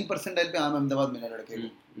 89 परसेंटाइल पे आम अहमदाबाद मिला लड़के को.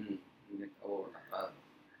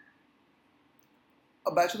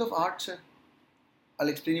 A Bachelor of Arts है.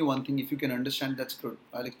 I'll explain you one thing. If you can understand, that's good.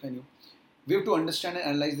 I'll explain you. We have to understand and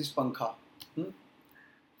analyze this पंखा.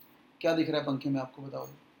 क्या दिख रहा है पंखे में, आपको बताओ.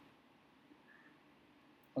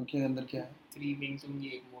 पंखे के अंदर क्या है? 3 wings होंगी,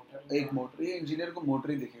 एक मोटर. एक मोटर. ये इंजीनियर को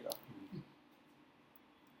मोटर ही दिखेगा.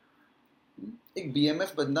 एक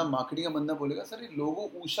बीएमएफ बंदा, मार्केटिंग का बंदा बोलेगा सर ये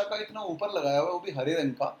लोगो ऊषा का इतना ऊपर लगाया हुआ है, वो भी हरे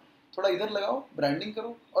रंग का, थोड़ा इधर लगाओ, ब्रांडिंग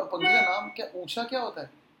करो. और पंखे का नाम क्या, ऊषा क्या होता है?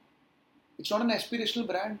 It's not an aspirational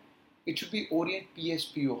brand. It should be Orient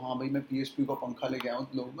पीएसपीओ. हाँ भाई मैं पीएसपीओ का पंखा लेके आया हूँ,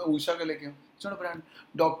 लोग मैं ऊषा का लेके आऊँ. It's not brand.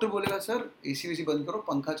 डॉक्टर बोलेगा सर एसी वेसी बंद करो,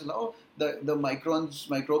 पंखा चलाओ, the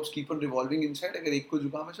microbes keep on revolving inside. अगर एक को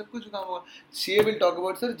जुकाम है सबको जुकाम होगा. CA will talk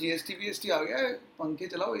about sir GST VST आ गया है, पंखे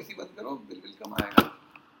चलाओ, एसी बंद करो, बिल कम आएगा.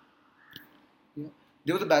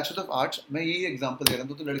 There was a bachelor of arts. मैं यही एग्जांपल दे रहा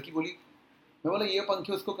हूँ. तो लड़की बोली, मैं बोला ये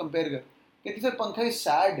पंखे उसको कंपेयर कर, कहती सर पंखा is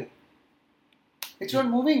sad, it's not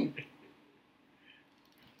moving.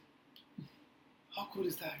 How cool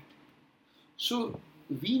is that? So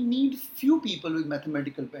we need few people with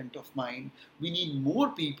mathematical bent of mind. We need more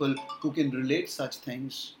people who can relate such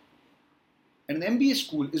things. And an MBA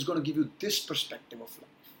school is going to give you this perspective of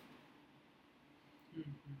life.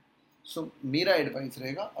 So मेरा advice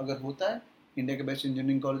रहेगा, अगर होता है India के best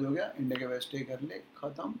engineering college हो गया, India के best कर ले,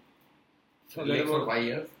 खत्म. Forget about 5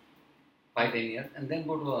 years, 5-10 years, and then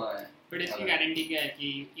go to But इसकी गारंटी क्या है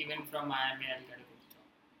कि even from IIM I'll get a good job?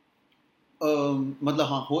 मतलब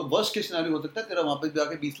हाँ, हो वर्स्ट केस सिनेरियो हो सकता है तेरा वहाँ पे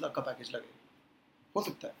जाके 20 लाख का पैकेज लगे, हो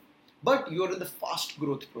सकता है. But you are in the fast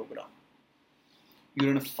growth programme, you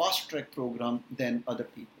are in a fast track programme then other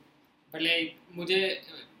people. But like मुझे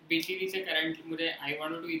BCG से करंट मुझे I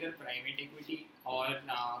want to do either private equity और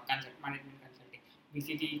management consulting.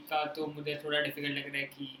 BCG का तो मुझे थोड़ा difficult लग रहा है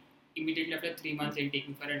कि immediately after 3 months I'll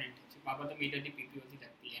taking for an internship. पापा तो मेजरली PPOC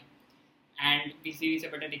करती है, and BCG से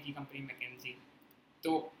बेटर एक ही कंपनी McKinsey.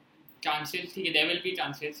 तो चांसेस ठीक है, there will be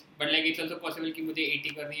chances, but like it's also possible कि मुझे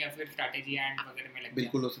 80 करनी है या फिर स्ट्रैटेजी एंड वगैरह में लग.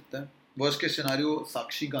 बिल्कुल हो सकता है. वर्स्ट केस सिनेरियो,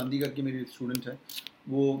 साक्षी गांधी करके मेरी स्टूडेंट है,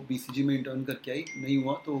 वो बीसीजी में इंटर्न करके आई, नहीं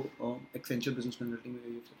हुआ तो एक्सेंचर बिजनेस कंसल्टिंग में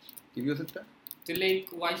गई. ये भी हो सकता है. So like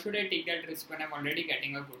why should I take that risk when I'm already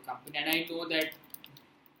getting a good company and I know that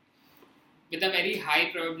with a very high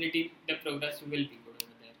probability the progress will be good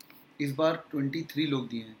over there. इस बार 23 लोग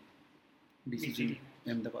दिए हैं BCG में,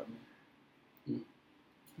 अहमदाबाद में.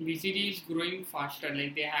 BCG is growing faster,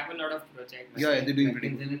 like they have a lot of projects. Yeah, they're doing pretty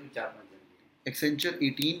good. McKinsey ने तो 4-5 जन दिए. Accenture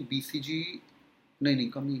 18, BCG नहीं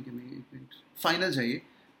कम नहीं कि मैं फाइनल्स है ये.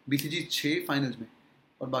 BCG 6 फाइनल्स में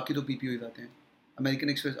और बाकी तो PPOs आते हैं. American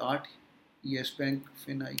express 8, yes bank,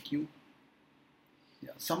 fin IQ.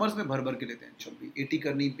 या समर्स में भर के लेते हैं. 26 80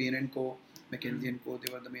 करनी बेन एंड को, मैकेंजी को,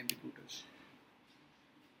 they were the main recruiters.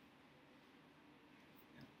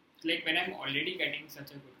 Like when I'm already getting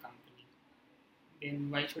such a good company, then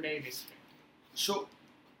why should I risk it? So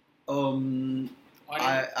Or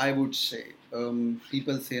I would say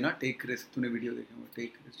people say ना take risk. तूने video देखे होंगे,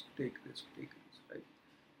 take risk, right?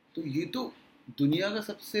 तो ये तो दुनिया का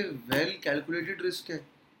सबसे well calculated risk है.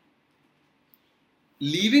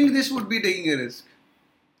 Leaving this would be taking a risk.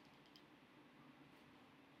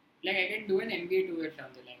 like I can do an MBA to it down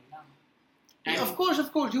the line now. And, Of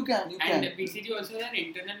course you can. and BCG also has an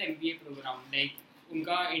internal MBA program. Like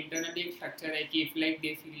उनका internal एक structure है कि if like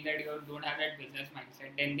they feel that you don't have that business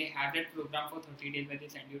mindset, then they have that program for 30 days where they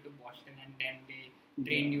send you to Boston and then they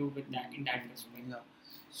train you with that in that respect. Yeah.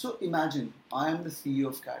 So imagine I am the CEO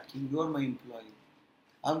of Cat King. You are my employee.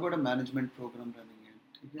 I've got a management program running है,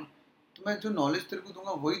 ठीक है? तो मैं जो knowledge तेरे को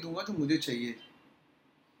दूंगा वही दूंगा जो मुझे चाहिए.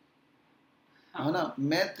 है ना?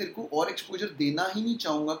 मैं तेरे को और एक्सपोजर देना ही नहीं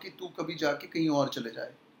चाहूंगा कि तू कभी जाके कहीं और चले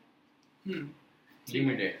जाए.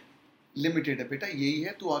 लिमिटेड है बेटा, यही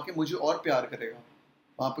है. तू आके मुझे और प्यार करेगा.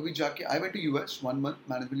 वहाँ पे भी जाके आई went to US 1 month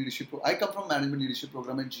management leadership. I come from management leadership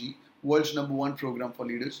programme eight ji, world's number 1 programme for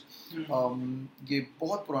leaders. ये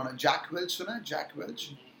बहुत पुराना. जैक वेल्च सुना है? Jack Welch.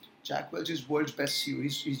 Jack Welch is world's best CEO.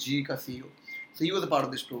 He's GE का CEO. So he was a part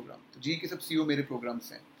of this program. तो GE के सब CEO मेरे programs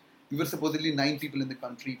हैं. We were supposedly 9 people in the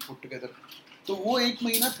country put together. तो वो 1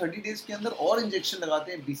 महीना 30 days के अंदर और इंजेक्शन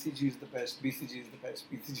लगाते हैं. BCG is the best. BCG is the best.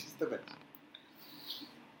 BCG is the best.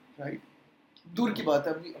 Right? दूर की बात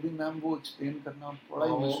है. अभी मैम वो एक्सप्लेन करना बड़ा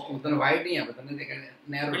ही मुश्किल. उतना वाइड नहीं है, पता नहीं देखा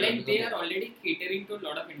नया. Like they are already catering to a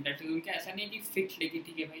lot of industries. उनका ऐसा नहीं है कि फिक्स लेके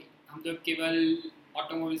ठीक है भाई हम तो केवल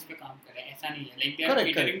ऑटोमोबाइल्स पे काम कर रहे हैं, ऐसा नहीं है. Like they are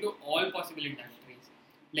catering to all possible industries.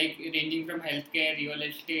 Like ranging from healthcare, real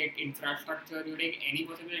estate, infrastructure, you take any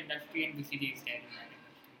possible industry and BCG is there in that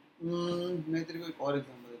industry. मैं तेरे को एक और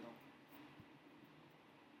एग्जांपल देता हूँ.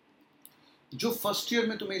 जो फर्स्ट ईयर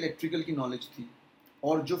में तुम्हें इलेक्ट्रिकल की नॉलेज थी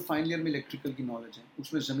और जो फाइनल ईयर में इलेक्ट्रिकल की नॉलेज है,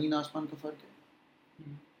 उसमें ज़मीन आसमान का फ़र्क है.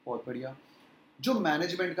 बहुत बढ़िया. जो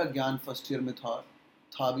मैनेजमेंट का ज्ञान फर्स्ट ईयर में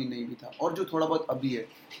था भी नहीं भी था, और जो थोड़ा बहुत अभी है,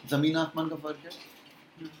 ज़मीन आसमान का फ़र्क है.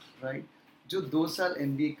 राइट. जो 2 साल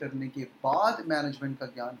MBA करने के बाद मैनेजमेंट का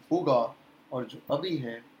ज्ञान होगा और जो अभी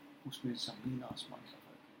है उसमें ज़मीन आसमान का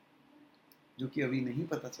फ़र्क है, जो कि अभी नहीं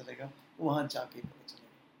पता चलेगा, वहाँ जाके पता चलेगा.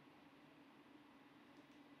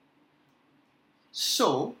 So,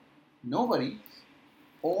 no worry,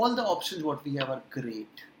 all the options what we have are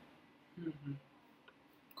great.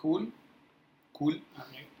 Cool.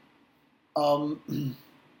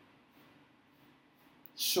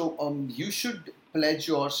 So you should pledge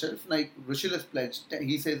yourself like Rushil has pledged.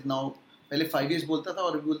 He says now पहले 5 years बोलता था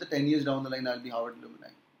और अभी बोलता 10 years down the line I'll be Harvard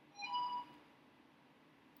alumni.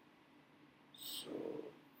 So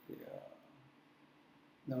yeah,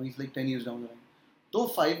 now he's like 10 years down the line. तो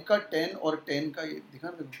 5 का 10 और 10 का ये दिखा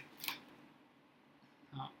ना.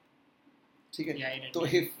 ठीक है. तो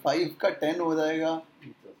ये 5 का 10 हो जाएगा.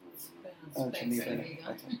 अच्छा नहीं है.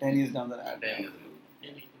 अच्छा 10 years down the line.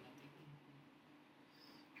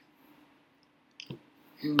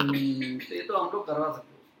 ये तो हम लोग करवा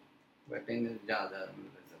सकते हैं. बैठेंगे ज़्यादा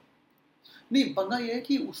नहीं. पंगा ये है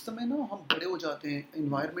कि उस समय ना हम बड़े हो जाते हैं,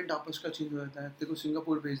 एनवायरनमेंट आपस का चेंज हो जाता है. तेरे को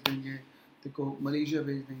सिंगापुर भेज देंगे, तेरे को मलेशिया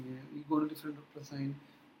भेज देंगे, you go to different sign,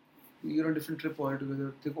 you on different trip all together.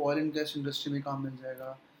 तेरे को ऑयल एंड गैस इंडस्ट्री में काम मिल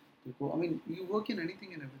जाएगा. तेरे को I mean you work in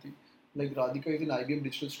anything and everything. Like Radhika is in IBM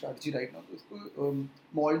digital strategy right now. तो उसको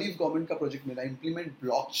Maldives government का प्रोजेक्ट मिला, इम्प्लीमेंट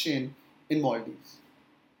ब्लॉकचेन इन मालदीव्स,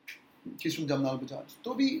 किस्म जमनाल बजाज.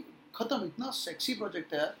 तो भी खत्म. इतना सेक्सी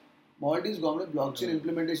प्रोजेक्ट है यार. मालदीव्स गवर्नमेंट ब्लॉकचेन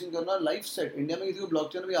इंप्लीमेंटेशन करना, लाइफ सेट. इंडिया में किसी को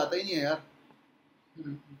ब्लॉकचेन भी आता ही नहीं है यार.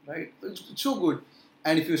 Right. It's so good.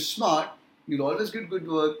 And if you are smart you'll always get good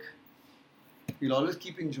work, you'll always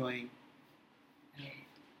keep enjoying.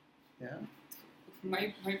 Yeah. My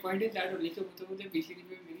point is that only. तो मुझे BCG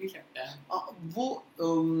में मिल ही सकता है. वो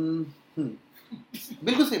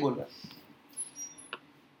बिल्कुल सही बोल रहा है.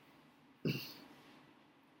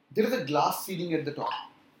 There is a glass ceiling at the top.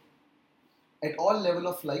 At all level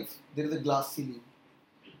of life, there is a glass ceiling.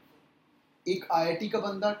 एक IIT का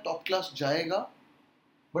बंदा टॉप क्लास जाएगा,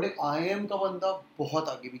 बट एक IIM का बंदा बहुत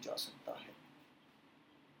आगे भी जा सकता है.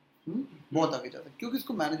 बहुत आगे जाता है क्योंकि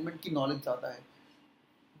इसको मैनेजमेंट की नॉलेज ज़्यादा है.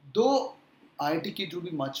 दो IIT की to be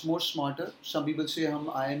much more smarter. Some people से हम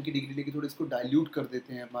IIM की डिग्री लेके थोड़े इसको डाइल्यूट कर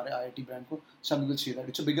देते हैं हमारे IIT ब्रांड को. Some people say that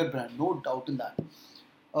it's a bigger brand, no doubt in that.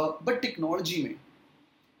 But technology में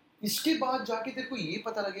इसके बाद जाके तेरे को ये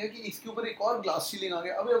पता लगेगा कि इसके ऊपर एक और ग्लास सीलिंग आ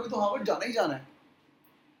गया. अबे तो हार्वर्ड जाना ही जाना है.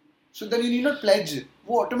 So then you need not pledge.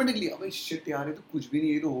 वो ऑटोमेटिकली अबे शिट यार ये तो कुछ भी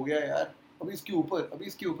नहीं, ये तो हो गया यार. अभी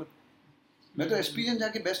इसके ऊपर मैं तो एसपीजन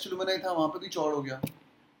जाके बेस्ट अलुमनाई था, वहाँ पे भी चौड़ हो गया.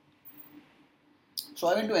 So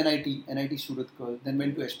I went to NIT Surat curl, then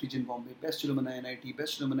went to SPGN Bombay, best alumni NIT,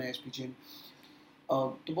 best alumni SPGN.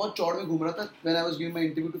 तो बहुत चौड़ में घूम रहा था. When I was giving my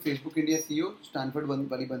interview to Facebook India CEO, Stanford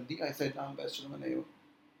वाली बंदी, I said I'm best alumni.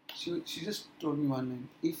 She just told me one line: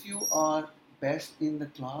 if you are best in the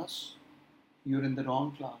class, you're in the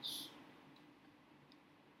wrong class.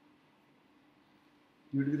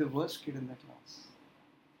 You'd be the worst kid in the class,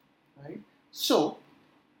 right? So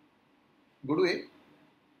go to A,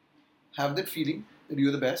 have that feeling that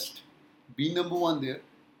you're the best, be number one there.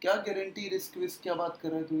 क्या guarantee risk विस्क क्या बात कर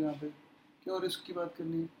रहा है तू यहाँ पे? क्यों रिस्क की बात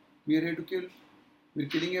करनी है? We are here to kill.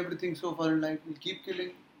 We're killing everything so far in life. We'll keep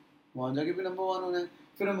killing. वहाँ जाके भी नंबर वन होना है.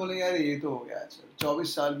 फिर हम बोले यार ये तो हो गया सर,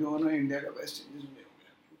 24 साल भी होना, इंडिया का बेस्ट हो गया,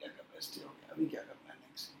 इंडिया का बेस्ट हो गया, अभी क्या करना है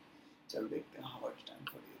नेक्स्ट? चल देखते हैं हार्वर्ड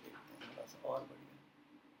स्टैनफोर्ड, ये देखते हैं थोड़ा सा और बढ़िया.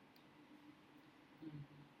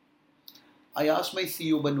 I asked my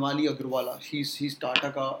CEO Banwali Agrawala. He's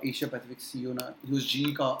Tata का Asia Pacific CEO ना. He was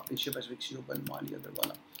GE का Asia Pacific CEO Banwali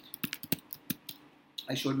Agrawala.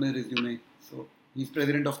 I showed my resume. So He's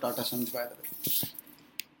president of Tata Sons, by the way.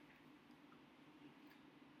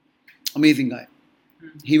 Amazing guy.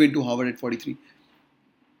 He went to Harvard at 43.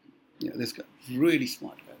 Yeah, this guy, really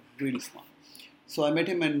smart guy, really smart. So I met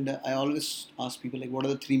him, and I always ask people, like, what are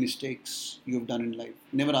the 3 mistakes you have done in life?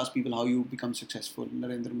 Never ask people how you become successful.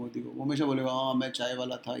 Narendra Modi को वो हमेशा बोलेगा हाँ मैं चाय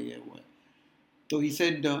वाला था ये वो है. So he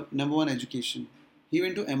said number 1 education. He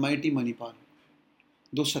went to MIT Manipal.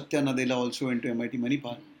 Though Satya Nadella also went to MIT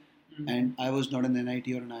Manipal, and I was not an NIT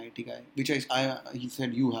or an IIT guy, which he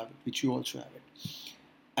said you have it, which you also have it.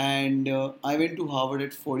 And I went to Harvard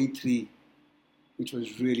at 43, which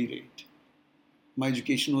was really late. My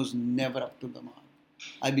education was never up to the mark.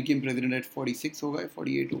 I became president at 46 होगा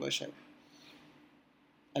 48 होगा शायद.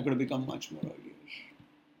 I could have become much more earlier.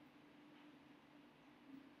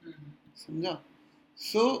 समझा?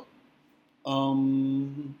 So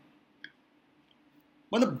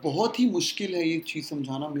मतलब बहुत ही मुश्किल है ये चीज़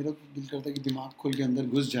समझाना. मेरा तो दिल करता है कि दिमाग खोल के अंदर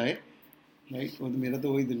घुस जाए, राइट? मेरा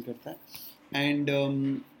तो वही दिल करता है. And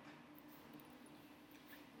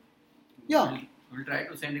We'll try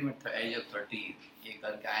to send him at the age of 30. ये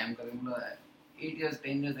करके IIM करेंगे 8 years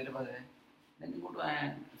 10 years तेरे पास है. Then you go to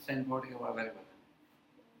IIM Stanford के बाद वेरी पता.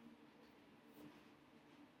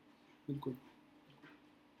 बिल्कुल.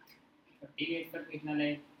 38 पर इतना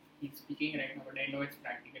like he's speaking right now, but I know it's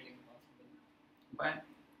practically impossible. But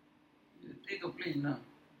take a plane, no?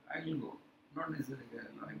 I will go. Not necessarily.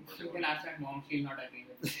 So you can ask my mom; she'll not agree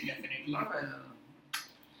with it. Definitely. Not,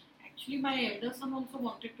 Actually, my elder son also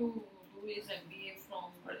wanted to do his MBA from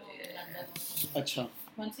London or somewhere. अच्छा.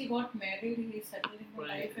 Once he got married, he settled in the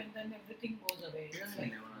life, and then everything goes away. It's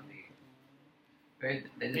like,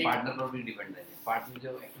 there's a partner probably depend है. Partner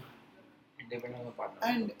जो depend on the partner.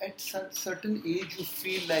 And at certain age you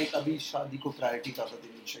feel like अभी शादी को priority ज़्यादा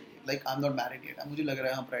देनी चाहिए. Like I'm not married yet. मुझे लग रहा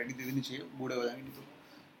है हाँ प्रायोरिटी दे देनी चाहिए. बूढ़े हो जाएंगे नहीं तो,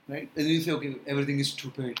 right? And you say okay, everything is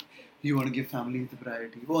stupid. You want to give family the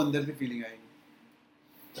priority. वो अंदर से feeling आएगी,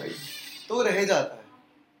 right? तो रह जाता है.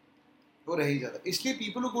 वो रह ही जाता है. इसलिए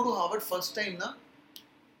people who go to Harvard first time ना,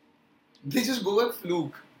 they just go by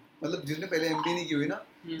fluke. मतलब जिसने पहले MBA नहीं की हुई ना,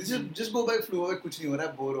 they just go by fluke. कुछ नहीं हो रहा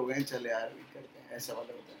है, बोर हो गए, चले यार वेट करते हैं, ऐसा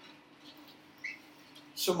वाला होता है.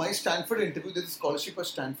 So my Stanford interview, there is scholarship for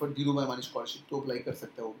Stanford, Dhirubhai मानी scholarship, तो apply कर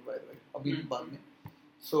सकते हो by the way, अभी बाद में.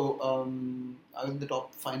 So I was in the top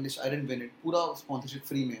finalist. I didn't win it. पूरा sponsorship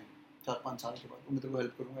free में है 4-5 साल के बाद. मैं तेरे को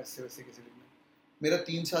help करूँगा ऐसे वैसे कैसे लिखना. मेरा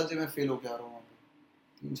 3 साल से मैं fail होके आ रहा हूँ वहाँ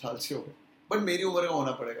पे. 3 साल से हो गए. But मेरी उम्र का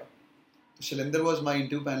होना पड़ेगा. तो Shailendra was my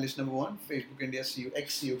interview panelist number 1. Facebook India CEO,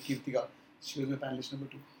 ex-CEO Kirtika. She was my panelist number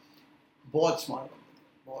 2. बहुत smart बंदे थे.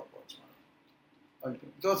 बहुत smart.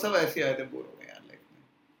 तो सब ऐसे आए थे, बोर हो गए यार लाइफ में.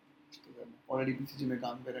 ऑलरेडी बीसीजी में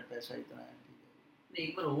काम कर रहा है, पैसा इतना है, ठीक है. नहीं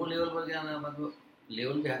एक बार वो लेवल पर जाना मतलब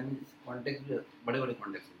लेवल के आदमी कॉन्टेक्ट भी बड़े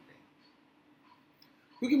कॉन्टेक्ट मिलते हैं.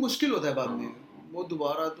 क्योंकि मुश्किल होता है बाद में वो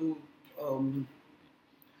दोबारा तो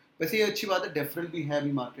वैसे ये अच्छी बात है. डेफरल भी है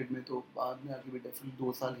अभी मार्केट में, तो बाद में आके भी डेफरल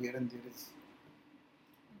 2 साल here and there is.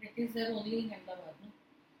 it is there only in Ahmedabad, no?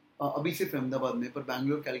 अभी सिर्फ अहमदाबाद में, पर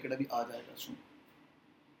बैंगलोर कैलकाटा भी आ जाएगा सुन.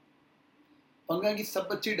 पंगा कि सब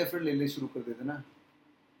बच्चे डेफरल ले शुरू कर देते ना,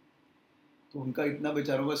 तो उनका इतना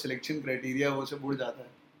बेचारों का सिलेक्शन क्राइटेरिया वो सब उड़ जाता है.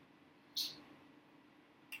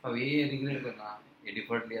 अब ये रिग्रेट करना, ये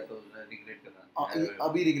डिफॉल्ट लिया तो रिग्रेट करना.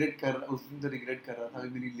 अभी रिग्रेट कर रहा, उस दिन तो रिग्रेट कर रहा था. अभी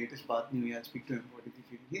मेरी लेटेस्ट बात नहीं हुई. आज speak to him what is he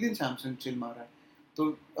feeling. ही दिन सैमसंग चिल मार रहा है. तो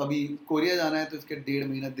अभी कोरिया जाना है, तो इसके 1.5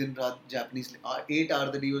 महीना दिन रात Japanese 8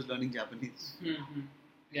 hours that he was learning Japanese.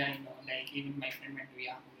 Yeah, I know. Like even my friend went to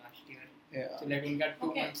Yahoo last year. Yeah. So like we got 2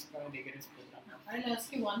 Okay. months का rigorous program. I'll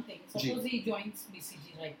ask you one thing. Suppose he joins BCG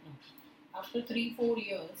right now. After 3-4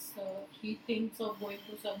 years, he thinks of going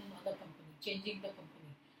to some other company, changing the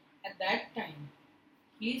company. At that time,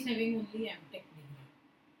 he is having only MTech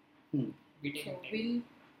degree. We take So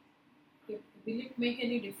it. will it make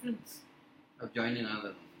any difference? अब join in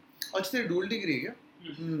another. अच्छा तेरी dual degree है क्या?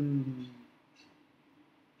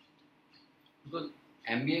 Because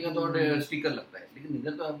MBA का तो sticker लगता है, लेकिन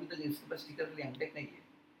इधर तो अभी तक इसके पास स्टिकर के लिए MTech नहीं है.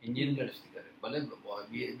 इंजीनियरिंग का स्टिकर है. भले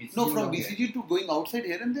BCG No, from BCG to going outside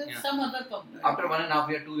here and there. Yeah. Some other company. After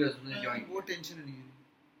 1.5 year 2 years उसने join. वो टेंशन नहीं है.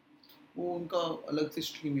 वो उनका अलग से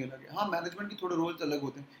स्ट्रीम ही अलग है. हाँ मैनेजमेंट के थोड़े रोल्स अलग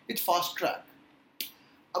होते हैं. It's fast track.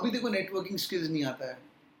 अभी देखो नेटवर्किंग स्किल्स नहीं आता है.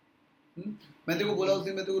 मैं तेरे को बोला उस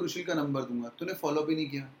दिन मैं तेरे को रुशिल का नंबर दूंगा, तूने फॉलो भी नहीं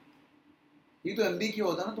किया. ये तो MBA किया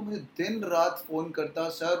होता ना, तो मुझे दिन रात फोन करता,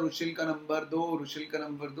 सर रुशिल का नंबर दो, रुशिल का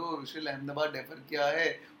नंबर दो, रुशिल अहमदाबाद डेफर किया है,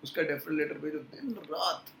 उसका डेफर लेटर भेजो. दिन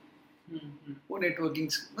रात वो नेटवर्किंग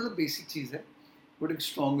मतलब बेसिक चीज़ है. बट एक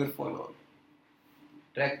स्ट्रॉन्गर फॉलो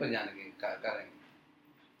ट्रैक पर जाने के करेंगे.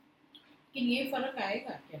 लेकिन ये फर्क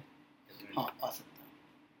आएगा क्या? हाँ आ सकता है.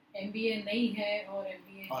 MBA नहीं है और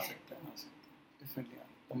MBA आ है सकता है डेफिनेटली।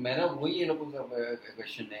 तो मेरा वही ये लोगों का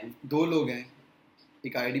क्वेश्चन है। दो लोग हैं,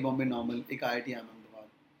 एक IIT बॉम्बे नॉर्मल, एक IIT अहमदाबाद,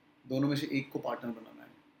 दोनों में से एक को पार्टनर बनाना है।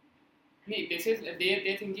 नहीं, this is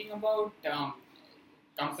they're thinking about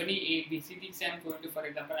company A, BCG से I'm going to, for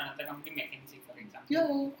example, another company McKinsey, for example. या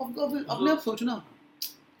अपने आप सोचना,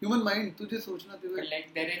 ह्यूमन माइंड, तुझे सोचना But तेरे।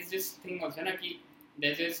 like there is this thing also ना कि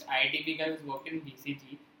there's this IIT guy who's worked in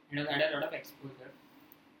BCG and has had a lot of exposure.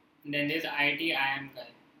 And then there's IIT IM guy.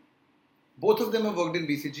 Both of them have worked in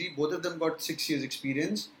BCG, both of them got 6 years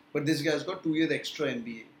experience, but this guy's got 2 years extra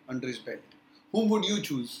MBA under his belt. Whom would you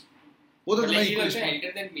choose? Both of But them like are he's equally also smart.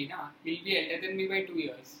 elder than me, na. He'll be elder than me by 2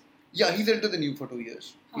 years. Yeah, he's elder than you for 2 years.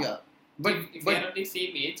 Huh. Yeah, If we are of the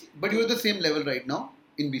same age. but you're at the same level right now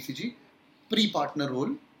in BCG, pre-partner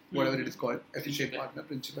role, whatever it is called, associate Principal. partner,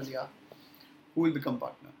 principal, yeah. Who will become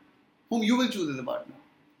partner? Whom you will choose as a partner?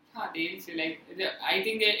 They'll say like I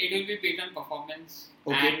think that it will be based on performance.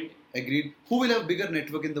 Okay. And Agreed. Who will have bigger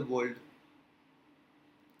network in the world?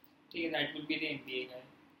 okay, that will be the MBA guy.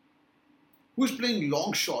 Who's playing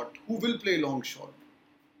long shot? Who will play long shot?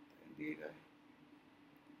 The NBA guy.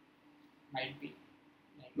 Might be.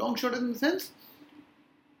 Long shot in the sense,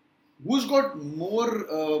 who's got more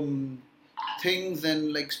things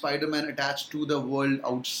and like Spider-Man attached to the world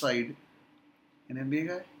outside? An NBA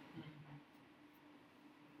guy?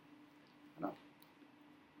 No.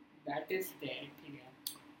 That is there. ठीक है.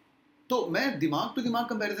 तो मैं दिमाग to दिमाग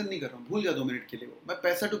comparison नहीं कर रहा हूँ, भूल जा 2 मिनट के लिए वो। मैं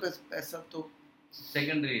पैसा टू पैसा तो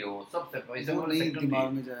सेकेंडरी है वो, सबसे पैसा वो वो नहीं secondary दिमाग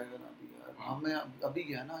है। में जाएगा ना अभी यार। हाँ, मैं अभी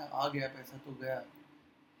गया ना, आ गया पैसा तो गया,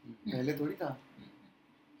 पहले थोड़ी था।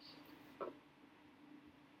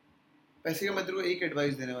 पैसे का मैं तेरे को एक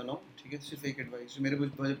एडवाइस देने वाला हूँ, ठीक है, सिर्फ एक एडवाइस, मेरे कुछ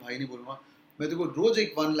भाई नहीं बोलूँगा, मैं तेरे को रोज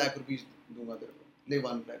एक 1 लाख रुपीज दूंगा तेरे को, ले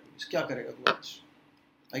 1 लाख रुपीज, क्या करेगा तू आज?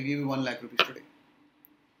 I give you 1 lakh rupees today.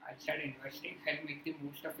 I'll start investing. I'll make the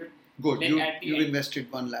most of it. गुड, Then at the you end- invested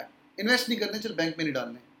 1 lakh. Invest नहीं करने, चल बैंक में नहीं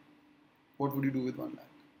डालने। What would you do with 1 lakh?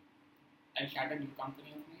 I'll start a new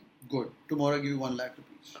company of mine. Good. Tomorrow I give you 1 lakh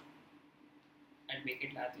rupees. I'll make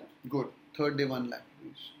it larger. Good. Third day 1 lakh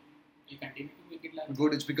rupees. You continue to make it larger.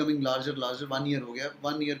 Good. It's becoming larger. 1 year हो गया।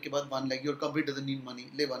 1 year के बाद 1 lakh. Your company doesn't need money.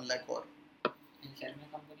 ले 1 lakh और। And sell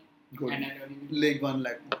my company. Good. And I'll only ले 1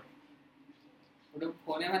 lakh more. तो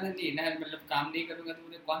होने वाला नहीं है ना, मतलब काम नहीं करूंगा तो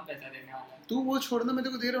मुझे कौन पैसा देने वाला है? तू वो छोड़ना, मैं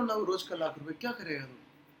तेरे को दे रहा हूँ रोज का 1 लाख रुपए, क्या करेगा तू?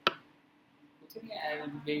 कुछ नहीं, I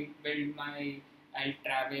will build my, I'll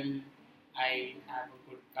travel, I'll have a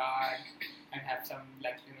good car, I'll have some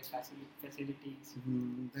luxurious facilities, I'll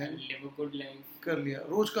Then live a good life. कर लिया,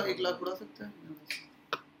 रोज का 1 लाख उड़ा सकता है,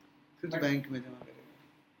 फिर तो But- बैंक में जमा करेगा।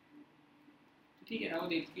 ठीक है ना, वो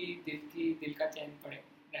दिल का चैन पड़े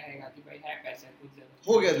रहेगा कि भाई है पैसा, कुछ जरूरत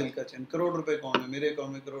हो गया दिल का चैन। करोड़ रुपए कौन है? मेरे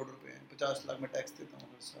अकाउंट में करोड़ रुपए हैं, 50 लाख में टैक्स देता हूँ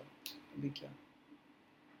हर साल, अभी क्या?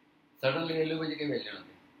 सडनली ये लोग के वैल्यू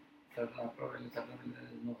नहीं, sudden after value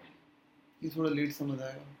sudden no. ये थोड़ा लेट समझ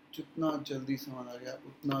आएगा, जितना जल्दी समझ आ गया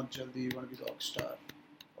उतना जल्दी you want be rock star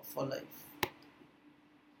for life.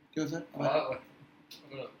 क्यों सर?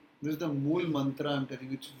 दिस इज द मूल मंत्र I am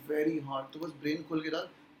telling, it's very hard. तो बस ब्रेन खोल के डाल,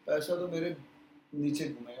 पैसा तो मेरे नीचे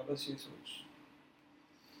घूमेगा, बस ये सोच।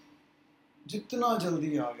 जितना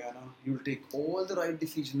जल्दी आ गया ना, you will take all the right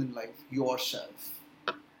decision in life yourself.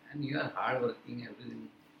 And you are hard working everything,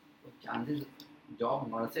 तो चांसेस जॉब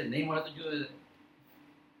मर से नहीं मरा तो जो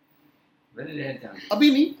वेरी रेयर चांस।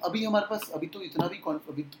 अभी नहीं, अभी हमारे पास अभी तो इतना भी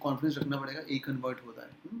अभी कॉन्फिडेंस रखना पड़ेगा। ए कन्वर्ट होता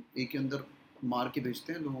है, ए के अंदर मार के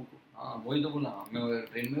भेजते हैं लोगों को। हाँ वही तो बोला मैं,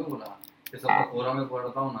 ट्रेन में बोला कि सब कोरा में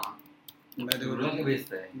पढ़ता हूँ ना, मैं उड़ा के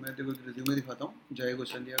भेजता है। मैं देखो एक रिज्यूमे दिखाता हूँ, जय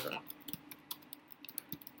गोचलिया का।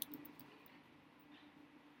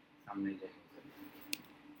 सामने जाएगा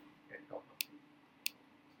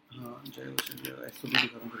हाँ, जय गोचलिया का एसओपी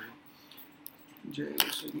दिखा रहा हूँ तेरे को। जय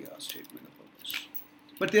गोचलिया स्टेटमेंट ऑफ पर्पस।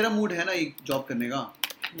 पर तेरा मूड है ना एक जॉब करने का,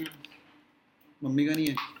 मम्मी का नहीं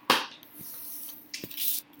है?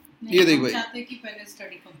 नहीं, ये देख हम भाई, चाहते हैं कि पहले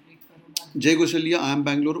स्टडी कंप्लीट करो बाद में। Jay Gochaliya, I am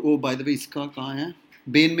Bangalore. Oh by the way, इसका कहाँ है?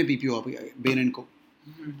 बेन में पीपीओ आ गया, बेन एंड को।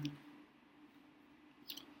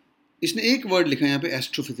 इसने एक वर्ड लिखा है यहाँ पे,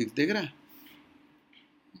 एस्ट्रोफिजिक्स, देख रहा है?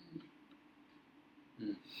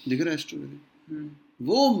 दिख रहा है एस्ट्रोफिजिक्स?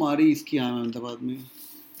 वो मारी इसकी आम अहमदाबाद में,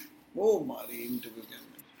 वो मारी इंटरव्यू के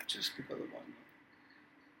अंदर just because of one.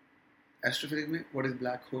 Astrophysics में व्हाट इज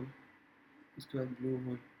ब्लैक होल, उसके बाद ब्लू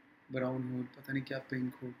होल, ब्राउन होल, पता नहीं क्या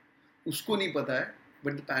पिंक होल, उसको नहीं पता है,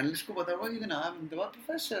 बट द पैनलिस्ट को पता होगा, you can I am Ahmedabad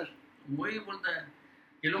professor. वही बोलता है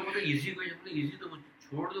ये लोग बोलते इजी क्वेश्चन, बोले इजी तो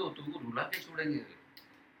छोड़ दो, तुमको रुला के छोड़ेंगे।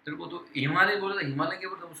 तेरे को तो हिमालय बोला था, हिमालय के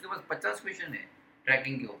ऊपर उसके पास 50 क्वेश्चन है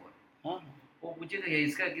ट्रैकिंग के ऊपर। हाँ, वो पूछेगा ये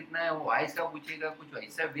इसका कितना है, वो आइस का पूछेगा, कुछ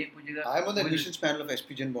ऐसा वेट पूछेगा. I'm on the admissions panel of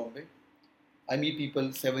SPG in Bombay. I meet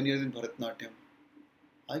people 7 years in Bharatanatyam.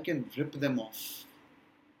 I can rip them off.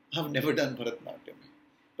 I've never done Bharatanatyam,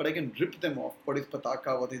 but I can rip them off. What is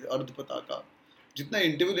Pataka? What is Ardh Pataka? जितना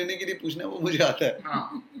interview लेने के लिए पूछना है वो मुझे आता है.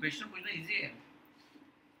 हाँ, क्वेश्चन पूछना इजी है.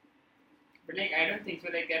 But like I don't think so.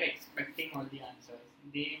 Like they're expecting all the answers.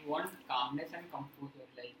 They want calmness and composure.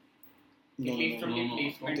 Like No, at least from the no.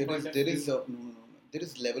 placement There point is of there view. is no. There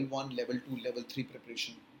is level 1, level 2, level 3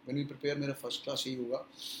 preparation. When we prepare, मेरा first class यही होगा.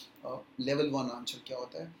 Level 1 answer क्या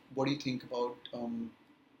होता है? What do you think about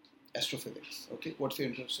astrophysics? Okay, what's your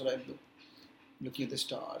interest? So I'm looking at the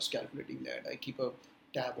stars, calculating that. I keep a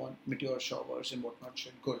tab on meteor showers and whatnot.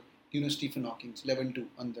 Shit, good. You know Stephen Hawking, level 2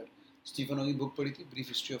 अंदर. Stephen Hawking book पढ़ी थी, Brief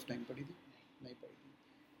History of Time पढ़ी थी? नहीं पढ़ी थी.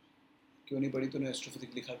 क्यों नहीं पढ़ी? तूने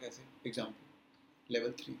astrophysics लिखा कैसे? Example.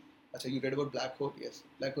 Level 3. अच्छा, you read about black hole? Yes.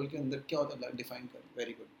 Black hole के अंदर क्या होता है? Define कर.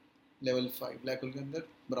 Very good. Level 5. Black hole के अंदर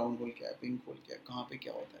brown hole क्या है? Pink hole क्या है? कहाँ पे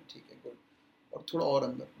क्या होता है? ठीक है, good. और थोड़ा और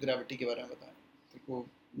अंदर gravity के बारे में बताएं. देखो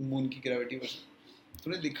moon की gravity वर्सेस.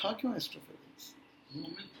 तूने लिखा क्यों astrophysics?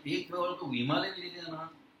 एक बार तो हिमालय में लेके जाना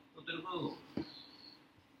तो तेरे को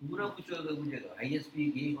पूरा कुछ पूछेगा हाईएस्ट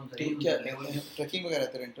पीक ये कौन सा तो है, क्या लेवल ट्रैकिंग वगैरह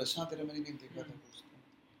तेरा इंटरेस्ट? हाँ, तेरा मैंने कहीं देखा था कुछ.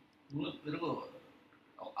 पूरा तेरे को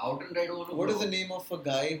आउट एंड राइट वो लोग. What is the name of a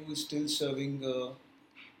guy who is still serving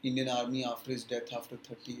Indian Army after his death after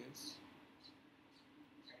 30 years?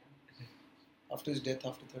 After his death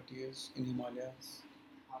after 30 years in Himalayas.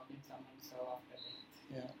 How can someone serve after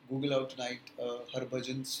that? Yeah, Google out tonight.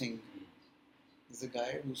 Harbhajan Singh is a guy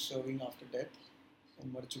who's serving after death. और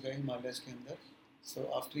मर चुका है Himalayas के अंदर. So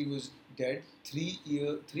after he was dead,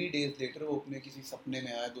 3 days later वो अपने किसी सपने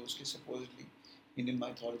में आया दोस्त के, supposedly Indian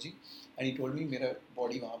mythology, and he told me मेरा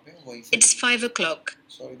body वहाँ पे वहीं से. It's 5 o'clock.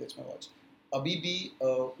 Sorry, that's my watch. अभी भी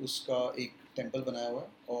उसका एक टेम्पल बनाया हुआ है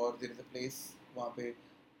और there is a place वहाँ पे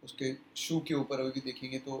उसके शू के ऊपर अभी भी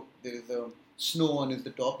देखेंगे तो there is a snow on is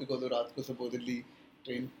the top because वो रात को supposedly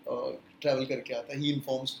ट्रेन ट्रैवल करके आता है. He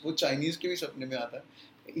informs, वो चाइनीज़ के भी सपने में आता है.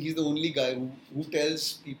 He is the only guy who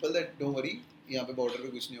tells people that don't worry, यहाँ पे बॉर्डर पे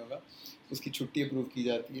कुछ नहीं होगा. उसकी छुट्टी अप्रूव की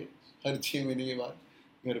जाती है हर 6 महीने के बाद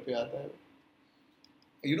घर पे आता है.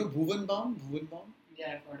 You know Bhuvan Baum?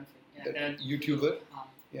 Yeah, I've heard of it. The Yeah, YouTuber? हाँ.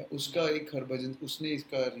 या उसका एक हरभजन उसने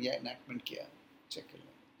इसका reenactment किया. Check कर लो.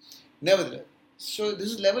 Nevertheless, so this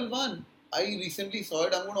is level 1. I recently saw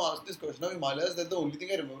it. I'm going to ask this question of Himalayas. That's the only thing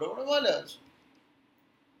I remember about Himalayas.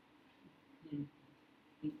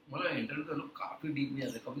 मतलब इंटरव्यू का लोग काफी डीप में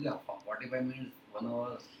जाते हैं. कभी 45 मिनट्स 1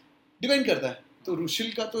 आवर डिपेंड करता है. तो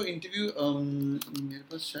रुशिल का तो इंटरव्यू मेरे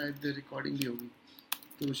पास शायद रिकॉर्डिंग भी होगी.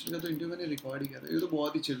 तो रुशिल का तो इंटरव्यू मैंने रिकॉर्ड ही किया था. ये तो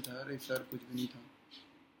बहुत ही चिल था. अरे सर कुछ भी नहीं था.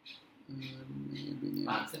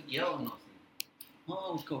 आंसर किया होगा ना उसने. हाँ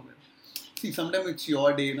उसका हो गया. See, sometimes it's your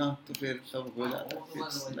day ना तो फिर सब हो जाता है. वो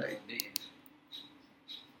It's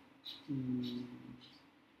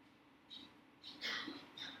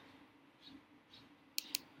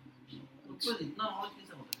तो like तो इतना नॉलेज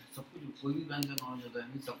कैसे होता है? सब कुछ कोई भी बैंक का नॉलेज होता है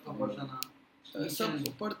नहीं, सबका पढ़ता ना. सब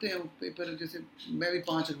पढ़ते हैं पेपर. जैसे मैं भी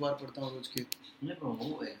 5 अखबार पढ़ता हूँ रोज के. नहीं पर वो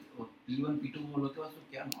P1 P2 वो लोग के पास तो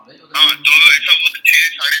क्या नॉलेज होता है. हाँ तो ऐसा वो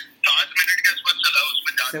 6-7 मिनट के आसपास चला.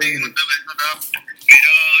 उसमें जाते ही मतलब ऐसा था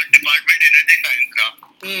मेरा डिपार्टमेंट एनर्जी साइंस का.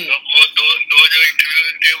 तो वो दो जो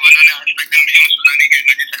इंटरव्यूअर थे उन्होंने आज तक जिंदगी में सुना नहीं कि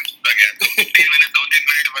एनर्जी साइंस होता क्या. तो फिर मैंने 2-3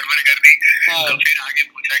 मिनट बड़बड़ कर दी. तो फिर आगे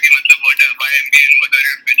पूछा कि मतलब what why MBA and what are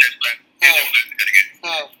your future plan करके.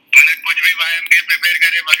 मैंने कुछ भी व्हाई एमबीए प्रिपेयर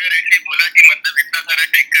करे मगर ऐसे ही बोला कि मतलब इतना सारा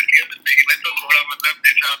टेक कर लिया जिंदगी में तो थोड़ा मतलब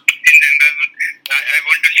ऐसा in general I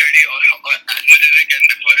want to study और as much as I can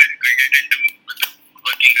before I get into मतलब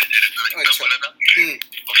वर्किंग कल्चर ऐसा बोला था.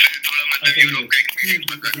 और फिर थोड़ा मतलब यूरोप का एक्सपीरियंस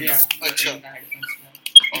बता दिया. अच्छा.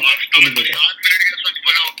 और तो मैं 7 मिनट के आसपास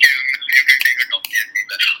बोला okay you can take a talk here.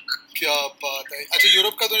 क्या बात है. अच्छा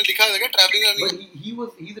यूरोप का तूने लिखा है क्या travelling?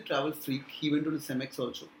 But he's a travel freak. He went to the CEMEX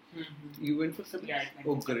also. You went for CEMEX? Yeah, I went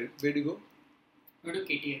Oh for great. Where did you go? Go to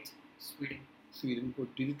KTH, Sweden. Sweden. Good.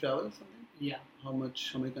 Did you travel something? Yeah. How much?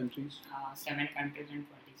 How many countries? 7 countries and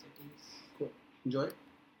 20 cities. Cool. Enjoy?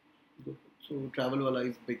 Good. So travel wala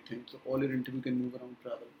is big thing. So all your interview can move around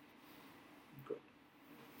travel. Good.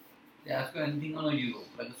 They ask you anything on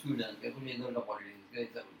Europe like Sweden क्या कुछ इधर का politics का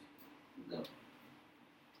ऐसा कुछ.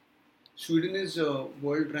 Sweden is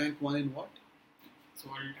world rank 1 in what? It's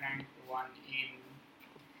world ranked 1 in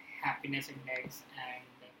happiness index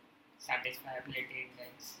and satisfiability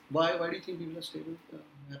index. Why do you think people are stable,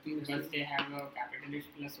 happy and Because stable? they have a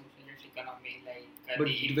capitalist plus socialist economy like But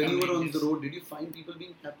the when you income were on the ranges. road, did you find people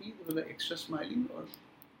being happy? They were like extra smiling or?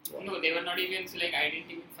 No, they were not even so like I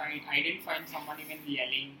didn't find someone even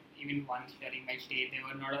yelling even once during my stay. They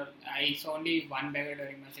were not. I saw only one beggar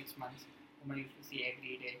during my 6 months whom I used to see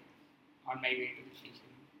every day on my way to the station.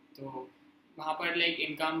 So वहाँ पर like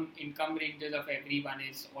income ranges of everyone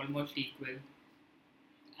is almost equal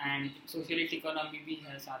and socialist economy भी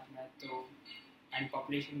है साथ में तो and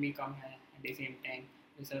population भी कम है at the same time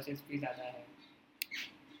resources भी ज़्यादा है.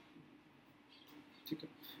 ठीक है,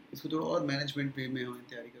 इसको थोड़ा और मैनेजमेंट वे में हमें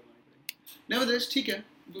तैयारी करवानी पड़ेगी. नेवरदलेस ठीक है,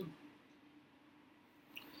 good.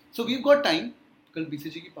 So we have got time. कल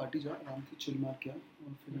बीसीजी की पार्टी जाओ, आराम से चिल मार के आओ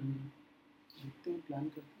और फिर हम देखते हैं, प्लान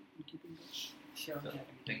करते हैं, keep in touch. Sure.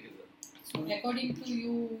 Thank you, sir. So according to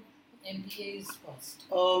you, MBA is first.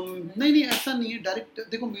 नहीं ऐसा नहीं है डायरेक्ट.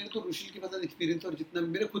 देखो मेरे तो रुशिल के पास एक्सपीरियंस और जितना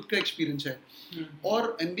मेरा खुद का एक्सपीरियंस है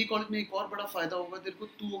और एमबी कॉलेज में एक और बड़ा फायदा होगा तेरे को,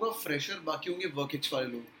 तू होगा फ्रेशर, बाकी होंगे वर्क एक्स वाले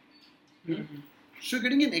लोग. So you're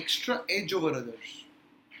getting an extra edge over others.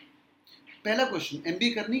 पहला क्वेश्चन,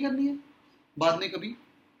 एमबीए करनी है बाद में कभी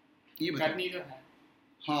ये बता. करनी तो है.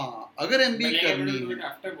 हाँ, अगर एमबीए करनी है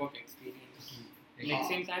after work experience like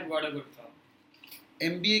since I've got a good job.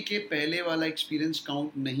 MBA के पहले वाला एक्सपीरियंस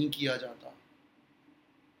काउंट नहीं किया जाता.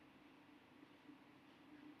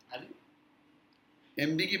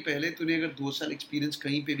 एमबीए के पहले तूने अगर 2 साल एक्सपीरियंस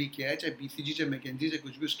कहीं पे भी किया है, चाहे बीसीजी चाहे मैकेंजी चाहे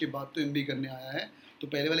कुछ भी, उसके बाद तो एमबीए करने आया है, तो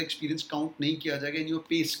पहले वाला एक्सपीरियंस काउंट नहीं किया जाएगा इन योर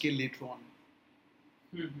पे scale later on.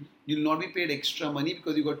 You will not be paid extra money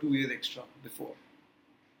because you got 2 years extra before.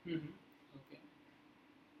 Okay.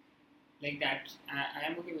 Like that, I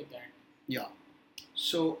am okay with that. Yeah.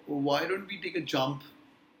 So why don't we take a jump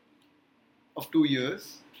of 2 years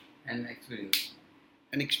And experience.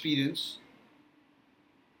 and experience?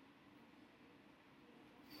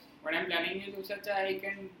 What I'm planning is such I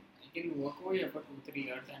can work over here for 2-3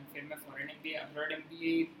 years and फिर मैं foreign MBA abroad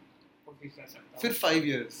MBA कोशिश कर सकता हूँ. फिर 5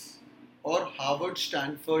 years और Harvard,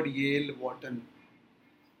 Stanford, L, Wharton,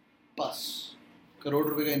 बस करोड़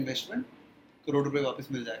रुपए का इन्वेस्टमेंट, करोड़ रुपए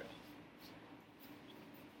वापस मिल जाएगा.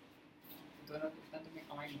 दोनों कितना तो मैं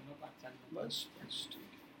कमाई लूँगा 5 साल में. बस ठीक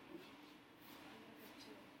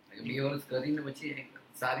है. बी और करी ने बच्चे एक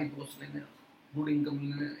सारी पोस्ट लेने, गुड इनकम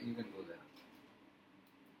लेने, you can go there.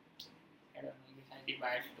 I don't know. He might be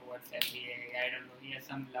biased towards MBA. I don't know. He has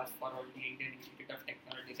some love for all the Indian Institute of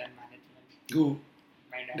Technologies and Management. Who?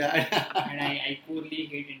 My dad. Dad. And I poorly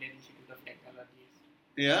hate Indian Institute of Technologies.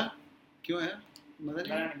 Yeah? क्यों है? मजा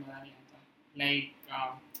नहीं. मजा नहीं आता. Like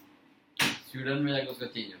Sweden में जाके उसका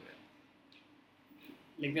चेंज हो गया.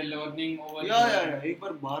 like the learning over. या एक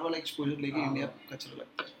बार बाहर वाला एक्सपोजर लेके इंडिया कचरा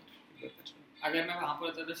लगता है. अगर मैं वहाँ पर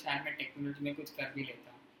होता तो शायद मैं टेक्नोलॉजी में कुछ कर भी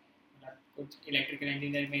लेता, मतलब कुछ इलेक्ट्रिकल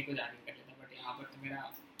इंजीनियर में कुछ आगे कर लेता, बट यहाँ पर तो मेरा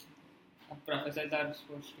professor are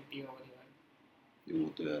so strictly over here. वो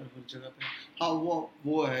तो यार हर जगह पे. हाँ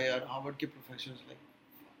वो है यार, हार्वर्ड के professors like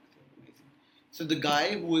amazing. So the guy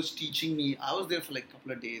who was teaching me, I was there for like a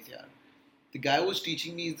couple of days, yaar. The guy who was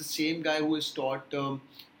teaching me is the same guy who has taught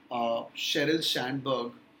Sheryl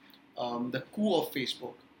Sandberg the coup of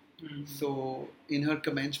Facebook. So in her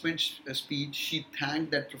commencement speech, she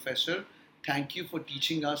thanked that professor. Thank you for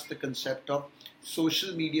teaching us the concept of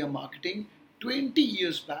social media marketing 20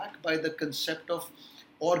 years back by the concept of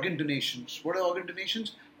organ donations. What are organ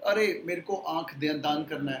donations? अरे मेरे को आँख दान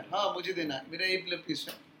करना है, हाँ मुझे देना है, मेरा ये ब्लड पीस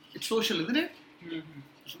है. It's social, isn't it?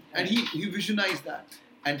 And he visualized that.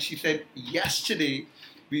 And she said, yesterday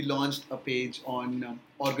we launched a page on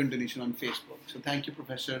organ donation on Facebook. So thank you,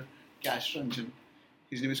 Professor Cash Ranjan.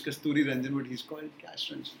 His name is Kasturi Ranjan, but he's called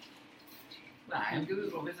Cash Ranjan. IIM के भी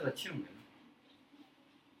professor अच्छे होंगे ना.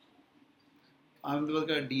 अहमदाबाद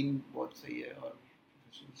का dean बहुत सही है और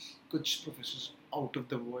कुछ professors out of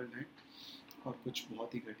the world हैं और कुछ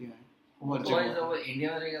बहुत ही घटिया हैं. तो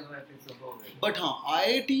इंडिया में रहेगा तो ऐसे सब हो गए. बट हाँ,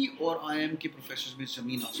 आईआईटी और आईएम के प्रोफेसर्स में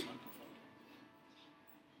जमीन आसमान का फर्क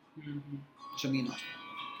है. जमीन आसमान.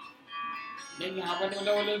 नहीं यहाँ पर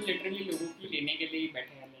मतलब वो लोग लिटरली लोगों की लेने के लिए ही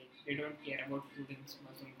बैठे हैं. Like they don't care about students,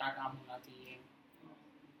 बस उनका काम होना चाहिए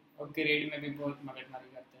और ग्रेड में भी बहुत मगजमारी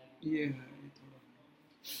करते हैं. ये है ये थोड़ा.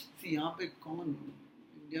 सी यहाँ पे कौन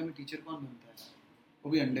इंडिया में टीचर कौन बनता है?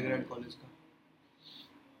 वो भी अंडरग्रेड कॉलेज का.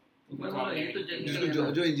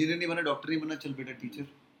 जिसको जो इंजीनियर नहीं बना, डॉक्टर नहीं बना, चल बेटा टीचर.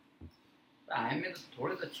 आईएम में तो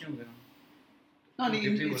थोड़े तो अच्छे होंगे ना. हाँ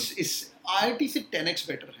नहीं, इस आईआईटी से 10x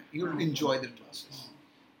बेटर है. You will enjoy their classes.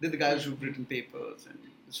 They're the guys who've written papers and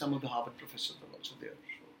some of the Harvard professors are also there.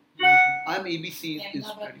 So I'm ABC is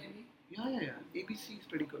pretty good. Yeah. ABC is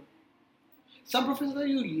pretty good. Some professors that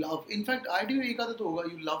you love. In fact, IIT में एक आधा तो होगा.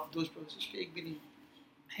 You love those professors के एक भी नहीं.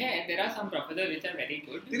 है, there are some professors which are very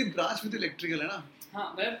good. तेरी ब्रांच में तो इलेक्ट्रिकल है ना. हाँ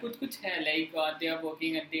मतलब कुछ है like they are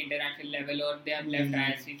working at the international level or they have left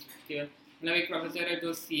IISc मतलब एक प्रोफेसर है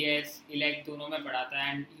जो CS इलेक्ट दोनों में पढ़ाता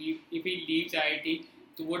है, and if he leaves IIT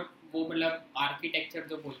तो वो मतलब आर्किटेक्चर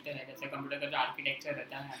जो बोलते हैं, जैसे कंप्यूटर का जो आर्किटेक्चर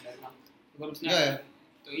रहता है अंदर का, अगर उसने Yeah.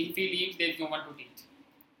 तो if he leaves there is no one to teach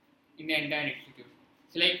in the entire institute.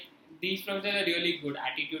 So like these professors are really good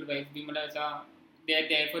attitude wise भी, मतलब ऐसा they are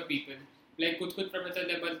there for people. Like कुछ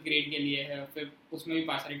प्रोफेसर है बस ग्रेड के लिए है, फिर उसमें भी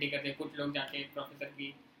पार्शलिटी करते हैं, कुछ लोग जाके प्रोफेसर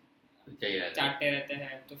की चाटते रहते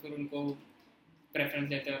हैं तो फिर उनको प्रेफरेंस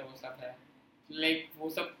देते हैं, वो सब है लाइक वो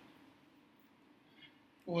सब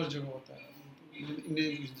और जगह होता है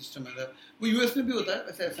इंडियन सिस्टम है वो यूएस में भी होता है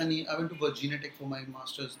वैसे, ऐसा नहीं। I went to Virginia Tech for my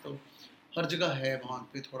masters, तो हर जगह है वहाँ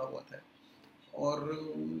पे थोड़ा बहुत है। और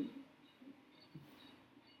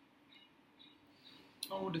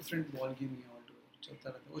वो डिफरेंट बॉल गेम है ऑल टुगेदर, चलता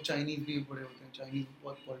रहता है। वो चाइनीज भी बड़े होते हैं, चाइनीज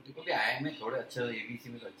बहुत पॉलिटिकल क्योंकि आई में थोड़े अच्छे एबीसी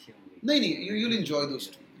में तो अच्छे होंगे। नहीं you will enjoy those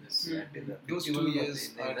 2 years. Those 2 years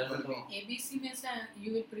are going to be ABC में से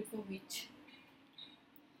you will prefer which?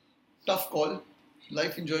 tough call.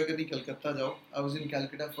 Life enjoy करनी कलकत्ता जाओ। I was in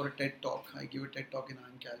Calcutta for a TED talk. I gave a TED talk in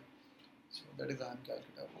IMCAL. So that is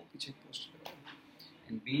IMCALcutta. वो पीछे post करो।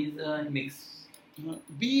 And B is a mix.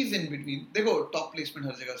 B is in between. देखो top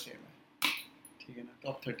placement हर जगह same है, ठीक है ना,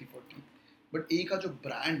 top 30-40। But A का जो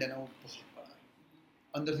brand है ना वो बहुत बड़ा है,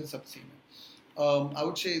 अंदर से सब सेम है। I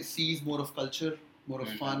would say C is more of culture, more of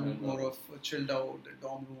fun, more of chilled out. The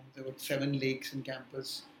dorm room, there were 7 lakes in campus.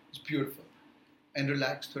 It's beautiful and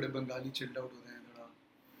relaxed. थोड़े बंगाली chilled out होते हैं, थोड़ा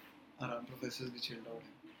आराम, professors भी chilled out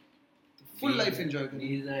हैं, तो full life enjoy करें।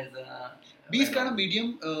 B is kind of medium.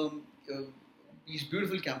 B is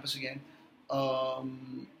beautiful campus again.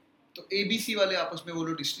 तो ABC वाले आपस में वो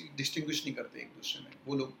लोग डिस्टिंग्विश नहीं करते एक दूसरे में।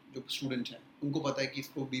 वो लोग जो स्टूडेंट्स हैं उनको पता है कि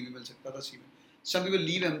इसको B भी मिल सकता था, C में। Some people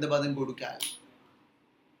leave Ahmedabad and go to Cal.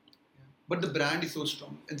 But the brand is so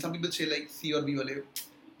strong. And some people say like C और B वाले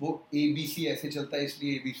वो ABC ऐसे चलता है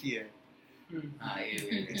इसलिए ABC है।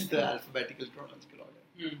 It's the alphabetical chronological order.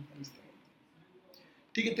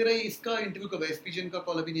 ठीक है, तेरा इसका इंटरव्यू कब है? SPGN का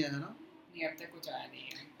कॉल अभी नहीं आया ना? नहीं, अब तक कुछ आया नहीं है।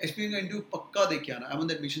 SPGN का इंटरव्यू पक्का देख के आना। I'm on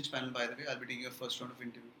the admissions panel by the way. I'll be taking your first round of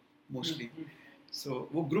interview mostly. So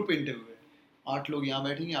वो ग्रुप इंटरव्यू है, 8 लोग यहाँ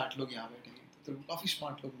बैठेंगे, 8 लोग यहाँ बैठेंगे, तो काफी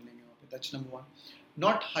स्मार्ट लोग मिलेंगे वहाँ पे। That's number one.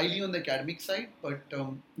 Not highly on the academic side, but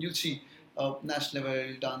you'll see national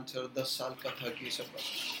level dancer, 10 साल का था कि सब,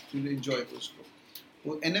 you'll enjoy those को।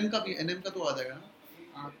 वो NM का तो आ जाएगा ना?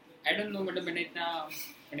 I don't know, मतलब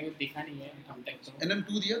मैंने कुछ देखा नहीं है अब तक तो। NM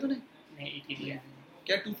 2 दिया तूने? नहीं, एक ही दिया।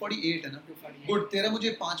 क्या 248 है ना? 248। गुड, तेरा मुझे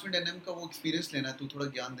 5 मिनट NM का वो एक्सपीरियंस लेना है, तू थोड़ा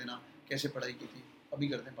ज्ञान देना कैसे पढ़ाई की थी। अभी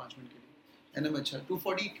करते हैं 5 मिनट के लिए। NM अच्छा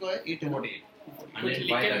 240 क्या है? 8 है ना?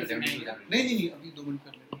 नहीं अभी 2 मिनट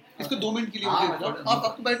कर ले। इसको 2 मिनट के लिए मुझे बताओ। आप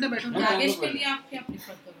आपको बैठना बैठो। राजेश के लिए आप क्या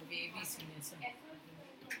प्रेफर करोगे ABC में से?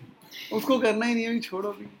 उसको करना ही नहीं है, छोड़ो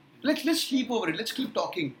अभी। Let's sleep over it. Let's keep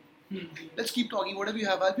talking. Let's keep talking. Whatever you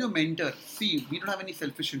have, I'll be your mentor. See, we don't have any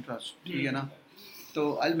selfish interest. ठीक है ना? So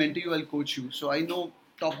I'll mentor you. I'll coach you. So I know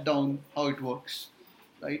top down how it works,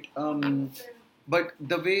 right? But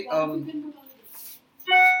the way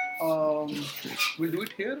we'll do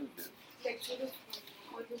it here.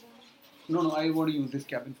 No, I want to use this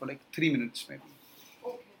cabin for like 3 minutes maybe.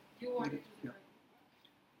 Okay. You want it? Yeah.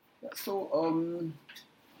 So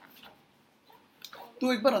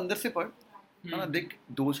तो एक बार अंदर से पढ़, है ना? देख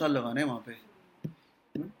 2 साल लगाने हैं वहाँ पे,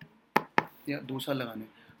 या 2 साल लगाने,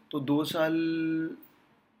 तो 2 साल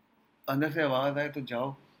अंदर से आवाज़ आए तो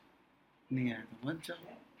जाओ, नहीं आए तो मत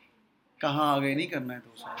जाओ। कहाँ आ गए, नहीं करना है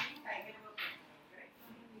 2 साल।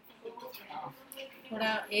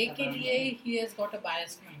 थोड़ा A के लिए he has got a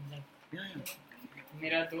biased mind like.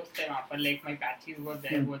 मेरा दोस्त है वहाँ पर, लाइक माय बैच वो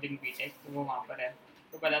है, वो दिन बीटेक, तो वो वहाँ पर है,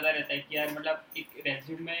 तो बताता रहता है कि यार मतलब एक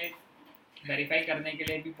रेज्यूमे वेरीफाई करने के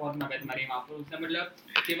लिए भी बहुत मगज मारी वहाँ पर उसने। मतलब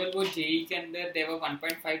केवल वो जेई के अंदर देयर वर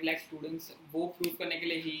 1.5 लाख स्टूडेंट्स, वो प्रूव करने के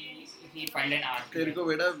लिए ही फाइल्ड एन आर्ट। तेरे को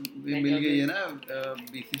बेटा मिल गई है ना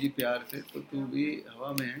बीसीजी प्यार से, तो तू भी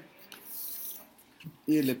हवा में है।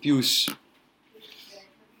 ये ले Piyush.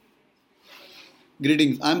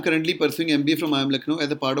 Greetings. I am currently pursuing MBA from IIM Lucknow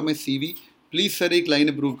as a part of my CV. Please sir एक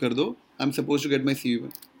लाइन अप्रूव कर दो। I am supposed to get my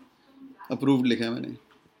CV approved लिखा है मैंने।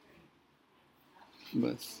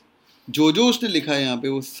 बस जो उसने लिखा है यहाँ पे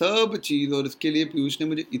वो सब चीज़, और इसके लिए पीयूष ने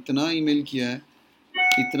मुझे इतना ईमेल किया है,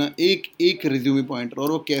 इतना एक रिज्यूमे पॉइंटर,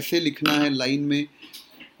 और वो कैसे लिखना है लाइन में,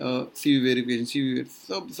 CV वेरिफिकेशन,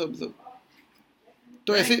 सब।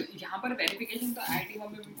 तो ऐसे यहाँ पर वेरिफिकेशन तो आईटी में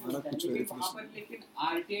भी होता है, लेकिन वहाँ पर लेकिन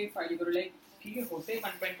आरटीआई फाइल करो, लाइक ठीक है होते हैं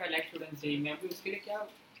 1.5 लाख स्टूडेंट्स चाहिए, मैं भी उसके लिए क्या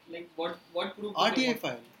like what proof RTI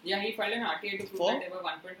file या ही फाइल है RTI to prove that there were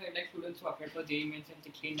 1.5 lakh students who applied for JEE mains and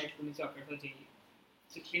 16 lakh students who applied for JEE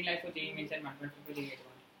 16 lakh for JEE mains and 1.5 for JEE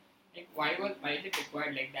advanced। Like why is it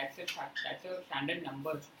required? Like that's a standard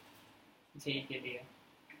number J के लिए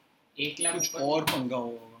 1 लाख कुछ ऊपर और पंगा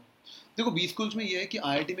होगा. देखो B schools में ये है कि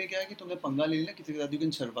आईआईटी में क्या है कि तुमने पंगा ले लिया किसी के साथ, you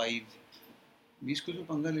can survive. B school में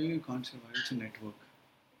पंगा ले लिया, you can't survive. It's a network.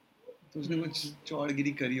 तो उसने कुछ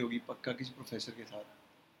चौड़गिरी करी होगी पक्का किसी प्रोफेसर के साथ.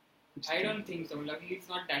 I don't think so. Like he's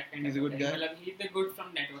not that kind He's of a good guy. Like he's the good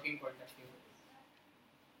from networking point of view.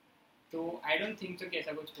 So I don't think so कि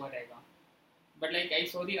ऐसा कुछ हुआ रहेगा. But like I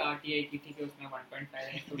saw the RTI की थी कि उसमें 1.5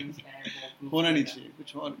 lakh students हैं वो proof होना नहीं करा. चाहिए.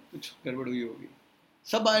 कुछ गड़बड़ हुई होगी.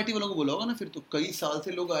 सब आईआईटी वालों को बोला होगा ना. फिर तो कई साल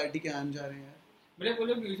से लोग आईआईटी के आन जा रहे हैं. मतलब वो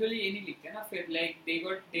लोग usually ये नहीं लिखते ना फिर like they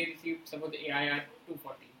received suppose AIR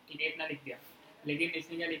 240 ठीक है इतना लिख दिया. लेकिन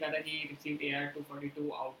इसने क्या लिखा था कि received AIR 242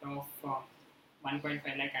 out of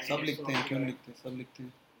 1.5 lakh candidates. सब लिखते हैं. क्यों नहीं लिखते? सब लिखते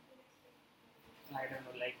हैं. I don't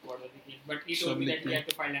know like what was the case, but he सब told me that लिखते we हैं. had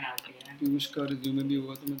to file an RTI. Piyush का रिज्यूमे भी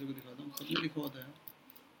हुआ तो मैं तेरे को दिखाता हूँ. सबने लिखा होता है.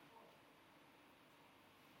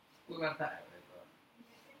 कोई करता है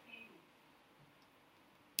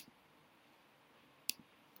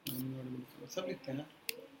सब लिखते हैं ना.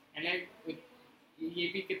 And like ये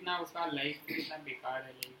भी कितना उसका लाइफ कितना बेकार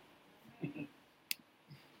है like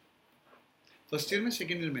फर्स्ट ईयर में,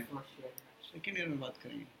 सेकंड ईयर में? for sure. सेकंड ईयर में बात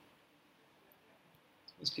करेंगे.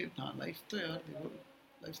 उसके हाँ लाइफ तो यार देखो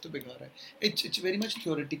लाइफ तो बेकार है. इट्स वेरी मच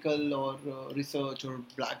थ्योरेटिकल और रिसर्च और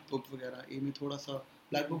ब्लैक बुक वगैरह. ए में थोड़ा सा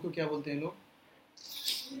ब्लैक बुक को क्या बोलते हैं लोग?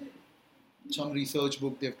 some research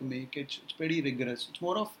book they have to make. It's pretty rigorous. It's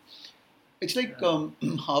more of it's like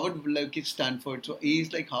Harvard like it's Stanford. So A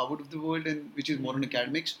is like Harvard of the world, and which is more on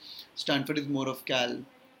academics. Stanford is more of Cal,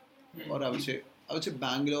 or I would say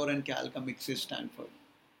Bangalore and Cal का mix is Stanford.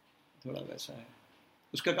 थोड़ा वैसा है.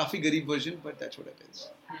 उसका काफी गरीब version, but that's what it is.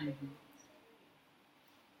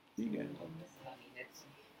 ठीक है.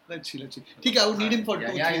 Let's see. ठीक है. I would need him for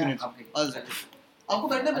 2-3 minutes. आपको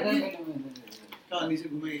बैठना बैठिए. कहाँ नीचे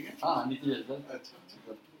घूमेंगे क्या? हाँ नीचे सर. अच्छा.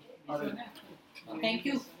 Thank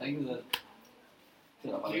you. सर.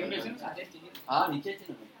 Regulations आते हैं. हाँ नीचे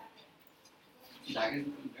जाके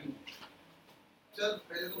चल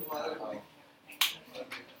पहले तो हमारा.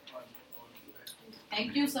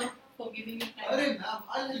 Thank you, sir, for giving me time. अरे मैम,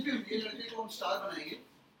 I'll help you. ये लड़के को हम स्टार बनाएंगे.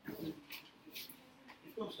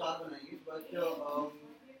 इसको हम स्टार बनाएंगे, but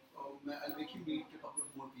I'll make you meet a couple of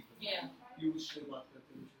more people. Yeah. You से बात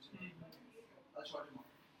करते हैं. I'll short him out.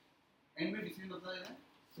 And में डिसीजन बता देना.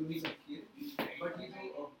 सुन नहीं सकती है. बट ये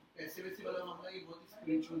जो पैसे वैसे वाला मामला ये बहुत ही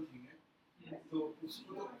स्पिरिचुअल थिंग है. तो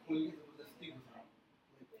उसको तो खोल के जबरदस्ती घुसा.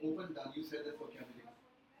 Open down. You said that for क्या मिलेगा.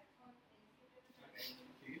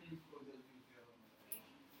 ठीक है.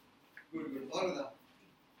 गुड और बता.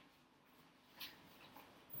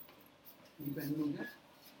 ये पहन लो क्या?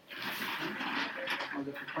 और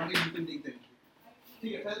जब पानी यू कैन टेक दैट.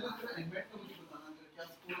 ठीक है. पहले तो तेरा इन्वेट का मुझे बताना है. क्या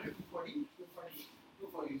स्कोर है? 240. So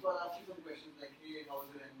I'll ask you some questions like, hey, how was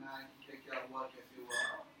it NMAT? क्या हुआ? कैसे हुआ?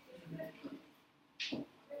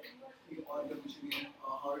 और अगर कुछ भी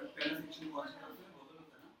और पहला सेक्शन कौन सा था?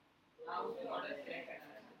 बहुत होता है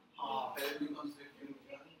ना. हाँ पहले भी कौन से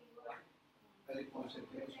किया? पहले कौन से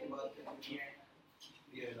किया? उसके बाद क्या किया?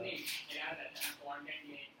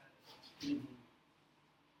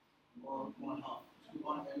 और कौन हाँ उसके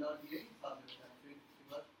बाद LR दिए साथ में फिर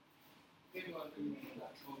उसके बाद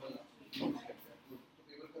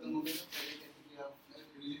पेपर खत्म हो गया. पहले कैसे किया?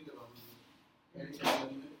 रिवीजन करवा दूँगा. पहले क्या किया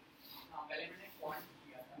मैंने? पहले मैंने फॉन्ट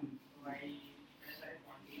किया था. भाई मैंने सारे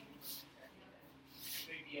फॉन्ट किए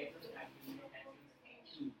फिर दिया तो ठीक है.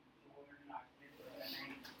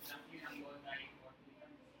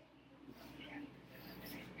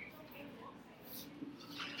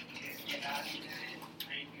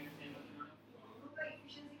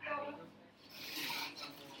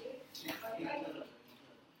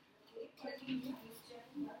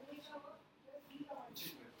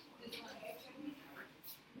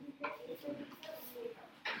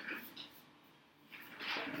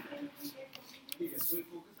 So we'll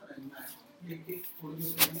focus on NMAT.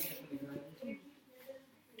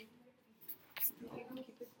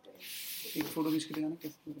 एक फोटो खींच के दिखाना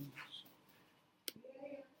कैसे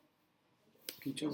खींचो.